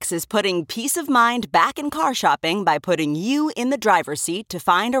 CarMax is putting peace of mind back in car shopping by putting you in the driver's seat to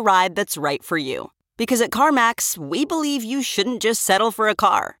find a ride that's right for you. Because at CarMax, we believe you shouldn't just settle for a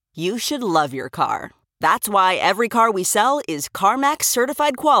car. You should love your car. That's why every car we sell is CarMax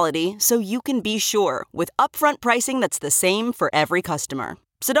certified quality, so you can be sure with upfront pricing that's the same for every customer.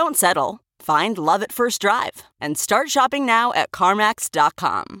 So don't settle. Find love at first drive and start shopping now at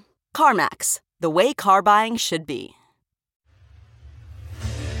CarMax.com. CarMax, the way car buying should be.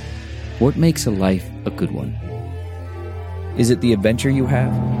 What makes a life a good one? Is it the adventure you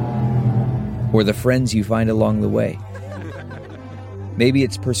have? Or the friends you find along the way? Maybe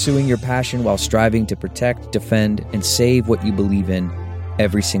it's pursuing your passion while striving to protect, defend, and save what you believe in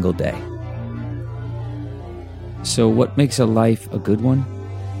every single day. So what makes a life a good one?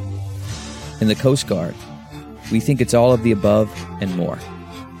 In the Coast Guard, we think it's all of the above and more.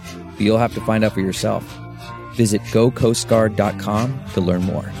 But you'll have to find out for yourself. Visit gocoastguard.com to learn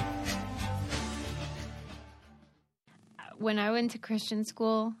more. When I went to Christian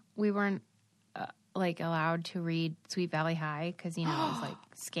school, we weren't allowed to read Sweet Valley High because, it was like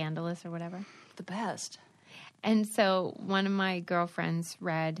scandalous or whatever. The best. And so one of my girlfriends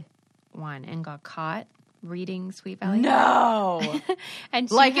read one and got caught reading Sweet Valley High. No. And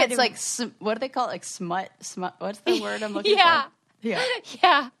she what do they call it? Like smut? What's the word I'm looking for? Yeah.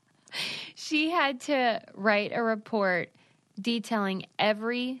 Yeah. She had to write a report detailing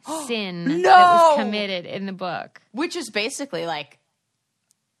every sin No! that was committed in the book. Which is basically like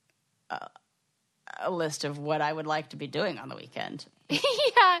a list of what I would like to be doing on the weekend.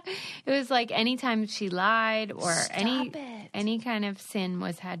 Yeah. It was like anytime she lied or any kind of sin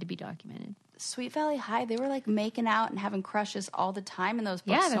had to be documented. Sweet Valley High, they were like making out and having crushes all the time in those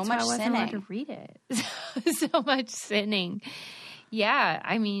books. Yeah, that's so much why I wasn't sinning. allowed to read it. So much sinning. Yeah,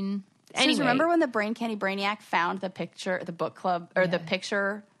 I mean, anyway. Susan, remember when the Brain Candy Brainiac found the picture, the book club, or the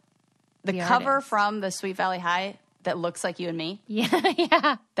picture, the cover artist from the Sweet Valley High that looks like you and me? Yeah,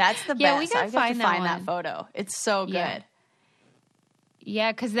 yeah. That's the best. Yeah, we gotta find that that photo. It's so good. Yeah.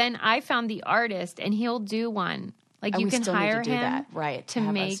 Yeah, because then I found the artist, and he'll do one. Like, you can hire him to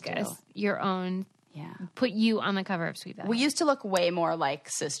make your own. Yeah, put you on the cover of Sweet Valley. We used to look way more like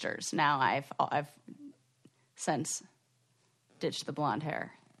sisters. Now I've since ditched the blonde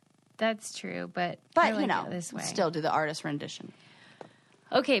hair. That's true, but I like you know, this way. Still do the artist rendition.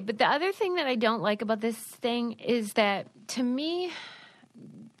 Okay, but the other thing that I don't like about this thing is that, to me,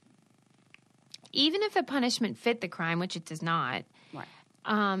 even if the punishment fit the crime, which it does not, right.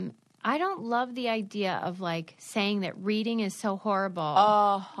 I don't love the idea of, like, saying that reading is so horrible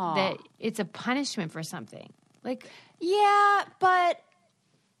that it's a punishment for something. Like, yeah, but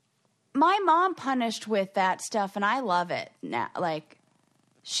my mom punished with that stuff, and I love it now. Like,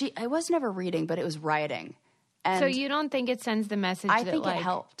 I was never reading, but it was writing. And so you don't think it sends the message? I think it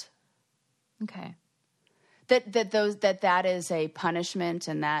helped. Okay. That is a punishment,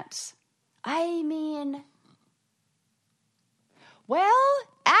 and that's. I mean. Well,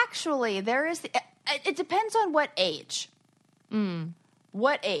 actually, there is. It depends on what age.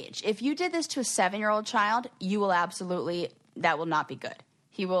 What age? If you did this to a 7-year-old child, you will absolutely. That will not be good.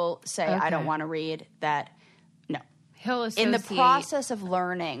 He will say, "I don't want to read that." No, he'll associate. In the process of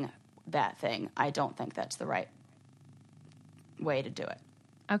learning that thing, I don't think that's the right way to do it.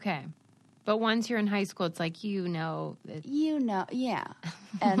 Okay. But once you're in high school, it's like, yeah.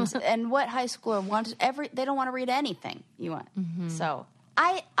 And what high schooler wants they don't want to read anything you want. Mm-hmm. So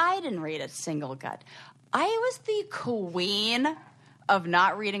I didn't read a single gut. I was the queen of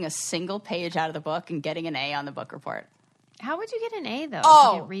not reading a single page out of the book and getting an A on the book report. How would you get an A, though?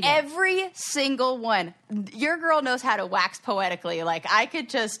 Oh, every single one. Your girl knows how to wax poetically. Like, I could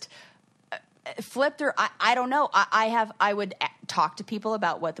just flip through. I don't know. I would talk to people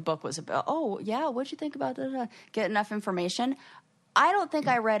about what the book was about. Oh, yeah, what'd you think about that? Get enough information. I don't think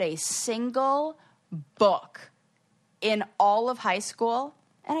I read a single book in all of high school,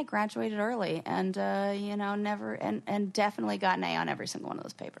 and I graduated early, and never and definitely got an A on every single one of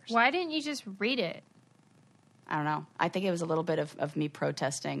those papers. Why didn't you just read it? I don't know. I think it was a little bit of me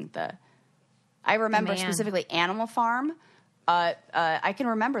protesting I remember specifically Animal Farm. I can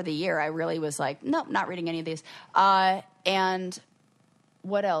remember the year I really was like, nope, not reading any of these. And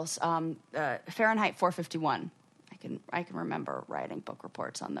what else? Fahrenheit 451. I can remember writing book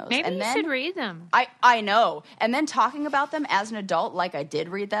reports on those. Maybe you should read them. I know. And then talking about them as an adult, like I did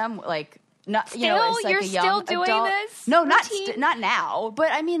read them, like not still, as like you're a young still doing adult. this? No, not now.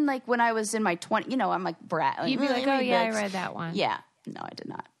 But I mean, like when I was in my 20s, I'm like brat. Like, you'd be like, oh yeah, I read that one. Yeah, no, I did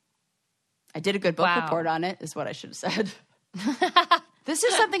not. I did a good book report on it. Is what I should have said. This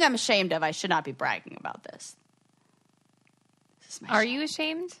is something I'm ashamed of. I should not be bragging about this. Are you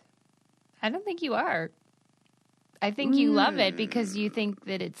ashamed? I don't think you are. I think you love it because you think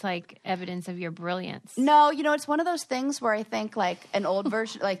that it's like evidence of your brilliance. No, it's one of those things where I think like an old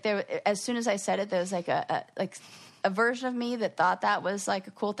version, like as soon as I said it, there was like a version of me that thought that was like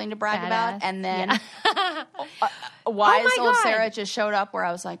a cool thing to brag about, and then wise old Sarah just showed up where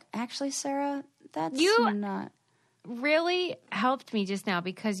I was like, actually, Sarah, that's not. Really helped me just now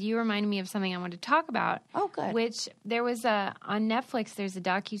because you reminded me of something I wanted to talk about. Oh, good. Which there was on Netflix, there's a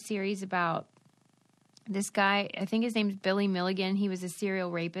docuseries about this guy. I think his name's Billy Milligan. He was a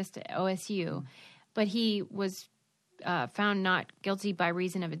serial rapist at OSU, but he was found not guilty by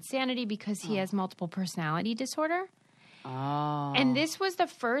reason of insanity because he has multiple personality disorder. Oh. And this was the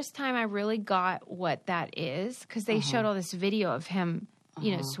first time I really got what that is because they showed all this video of him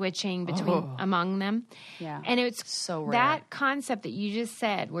switching among them. Yeah. And it's so rare. That concept that you just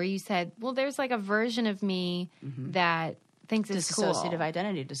said, where you said, well, there's like a version of me that thinks it's cool. Dissociative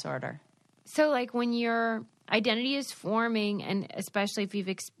identity disorder. So like when your identity is forming, and especially if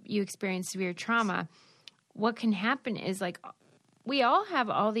you experience severe trauma, what can happen is like we all have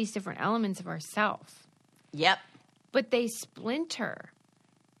all these different elements of ourself. Yep. But they splinter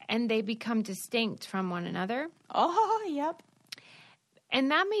and they become distinct from one another. Oh, yep. And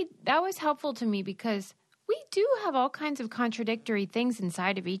that was helpful to me because we do have all kinds of contradictory things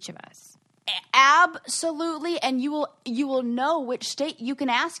inside of each of us. Absolutely. And you will know which state. You can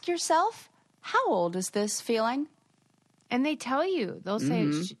ask yourself, how old is this feeling? And they tell you. They'll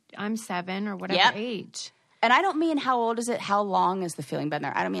say, I'm 7 or whatever age. And I don't mean how old is it, how long has the feeling been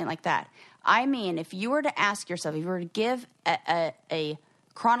there. I don't mean it like that. I mean, if you were to ask yourself, if you were to give a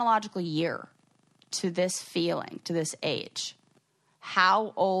chronological year to this feeling, to this age,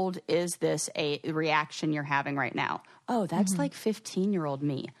 how old is this reaction you're having right now? Oh, that's like 15-year-old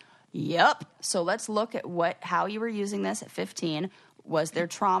me. Yep. So let's look at how you were using this at 15. Was there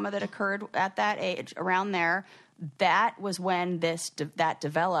trauma that occurred at that age, around there? That was when that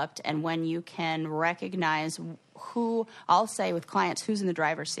developed, and when you can recognize who, I'll say with clients, who's in the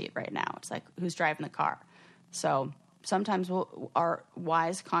driver's seat right now. It's like, who's driving the car? So sometimes our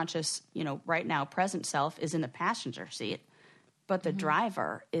wise, conscious, right now, present self is in the passenger seat, but the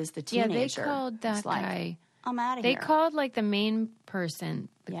driver is the teenager. Yeah, they called that guy. I'm out of here. They called like the main person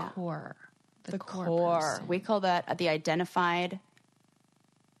the core. The core person. We call that the identified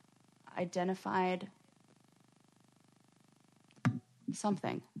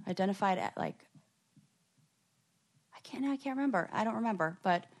something. Identified at like, I can't remember. I don't remember,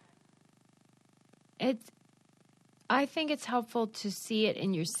 but I think it's helpful to see it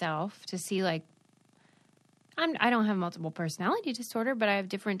in yourself, to see like, I don't have multiple personality disorder, but I have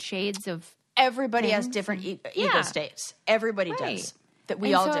different shades of everybody has different ego states. Everybody does. That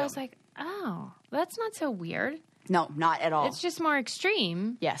we all do. I was like, oh, that's not so weird. No, not at all. It's just more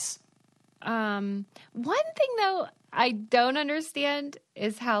extreme. Yes. One thing though I don't understand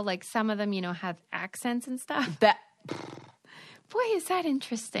is how like some of them, have accents and stuff. Boy, is that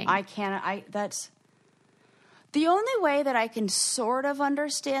interesting. That's the only way that I can sort of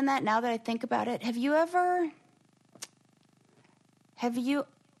understand that now that I think about it. Have you ever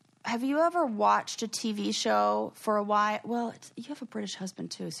watched a TV show for a while? Well, you have a British husband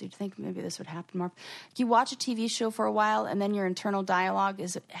too, so you'd think maybe this would happen more. You watch a TV show for a while, and then your internal dialogue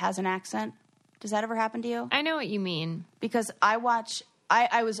has an accent. Does that ever happen to you? I know what you mean. Because I was,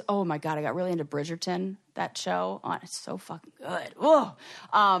 oh my God, I got really into Bridgerton, that show. Oh, it's so fucking good. Whoa.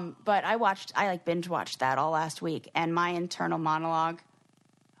 But I binge watched that all last week, and my internal monologue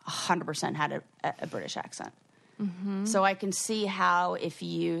 100% had a British accent. Mm-hmm. So I can see how if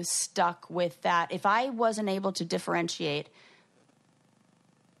you stuck with that, if I wasn't able to differentiate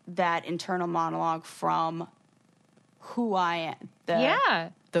that internal monologue from who I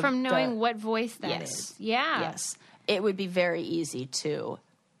am, from knowing what voice that is. Yeah. Yes. It would be very easy to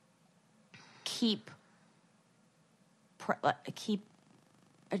keep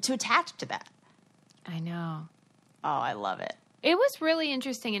to attach to that. I know. Oh, I love it. It was really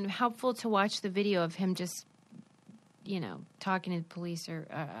interesting and helpful to watch the video of him just, talking to the police or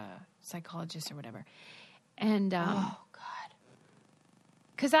psychologist or whatever. And, oh, God.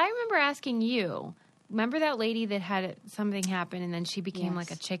 Because I remember asking you, remember that lady that had something happen and then she became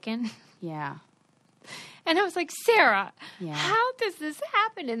like a chicken? Yeah. And I was like, Sarah, how does this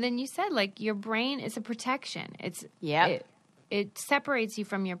happen? And then you said, like, your brain is a protection. It separates you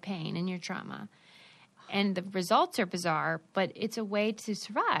from your pain and your trauma. And the results are bizarre, but it's a way to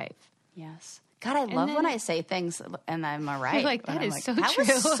survive. Yes. God, I love when I say things and I'm right. You're like, that is so true.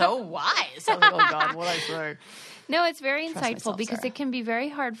 That was so wise. I was like, oh, God, what I say? No, it's very insightful because it can be very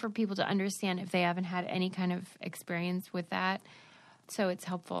hard for people to understand if they haven't had any kind of experience with that. So it's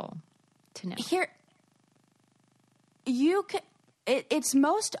helpful to know. Here, it's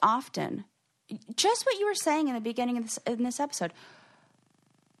most often just what you were saying in the beginning of this episode.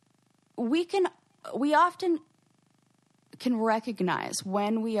 We often can recognize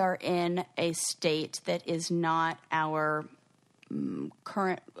when we are in a state that is not our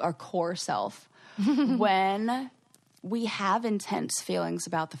core self when we have intense feelings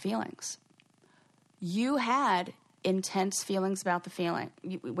about the feelings. You had intense feelings about the feeling.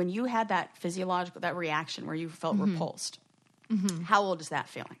 When you had that that reaction where you felt repulsed, how old is that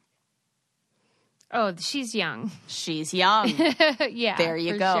feeling? Oh, she's young. She's young. Yeah. There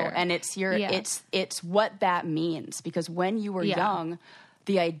you go. Sure. And it's it's what that means. Because when you were young,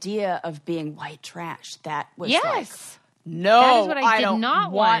 the idea of being white trash, that was like, no, that is what I did don't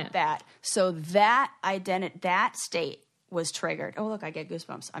not want that. So that that state was triggered. Oh, look, I get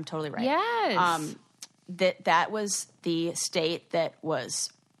goosebumps. I'm totally right. Yes. That was the state that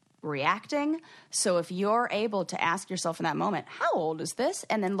was reacting. So if you're able to ask yourself in that moment, how old is this?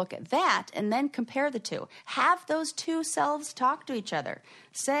 And then look at that and then compare the two. Have those two selves talk to each other.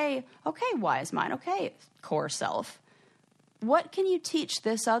 Say, okay, wise mind. Okay, core self. what can you teach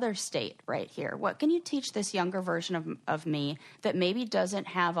this other state right here? What can you teach this younger version of me that maybe doesn't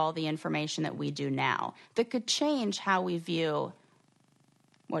have all the information that we do now, that could change how we view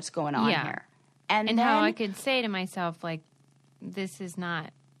what's going on here? And then, how I could say to myself, like, this is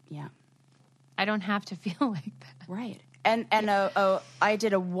not... Yeah. I don't have to feel like that. Right. And I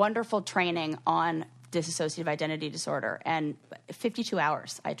did a wonderful training on dissociative identity disorder, and 52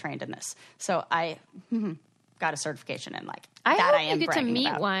 hours I trained in this. So I got a certification in like I that. hope I am you get to meet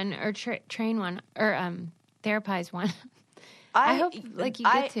about. one or train one or therapize one. I hope like you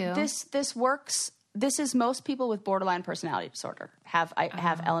get to. This works. This is most people with borderline personality disorder have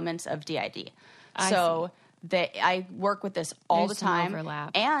elements of DID. So I work with this all the time,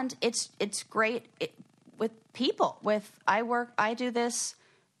 overlap. And it's great with people. I do this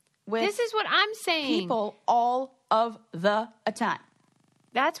with. This is what I'm saying. People all of the time.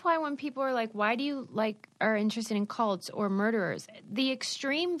 That's why when people are like, why do you are interested in cults or murderers? The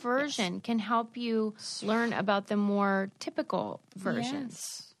extreme version can help you learn about the more typical versions.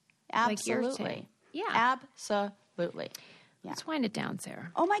 Yes. Absolutely. Absolutely. Yeah. Let's wind it down,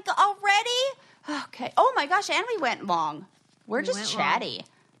 Sarah. Oh my God, already? Okay. Oh my gosh, and we went long. We're just chatty.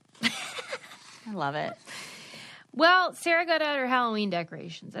 I love it. Well, Sarah got out her Halloween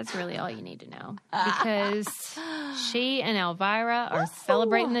decorations. That's really all you need to know. Because she and Elvira are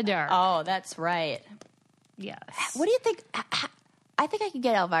celebrating the dark. Oh, that's right. Yes. What do you think? I think I could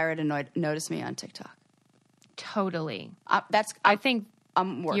get Elvira to notice me on TikTok. Totally. I think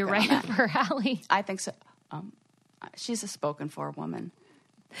I'm working you're right up her alley. I think so. She's a spoken for woman.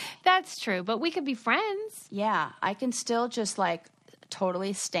 That's true, but we could be friends. Yeah, I can still just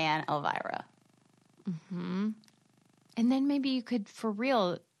totally stan Elvira. Mm-hmm. And then maybe you could, for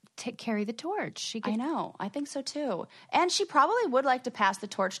real, carry the torch. I know. I think so, too. And she probably would like to pass the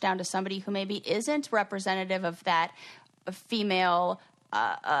torch down to somebody who maybe isn't representative of that female,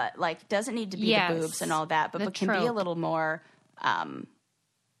 doesn't need to be the boobs and all that, but can be a little more,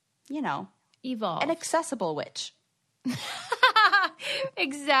 evolved. An accessible witch.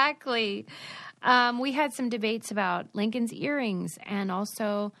 Exactly. We had some debates about Lincoln's earrings and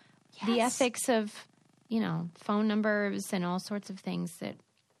also the ethics of, phone numbers and all sorts of things that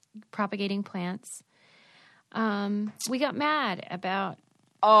propagating plants. We got mad about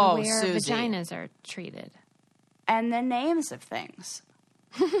where Susie. vaginas are treated. And the names of things.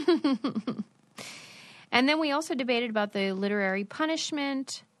 And then we also debated about the literary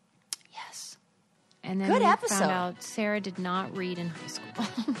punishment. Yes. And then Good we episode. found out Sarah did not read in high school.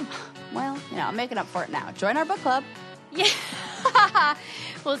 Well, I'm making up for it now. Join our book club. Yeah.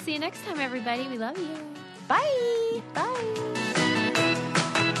 We'll see you next time, everybody. We love you. Bye. Bye.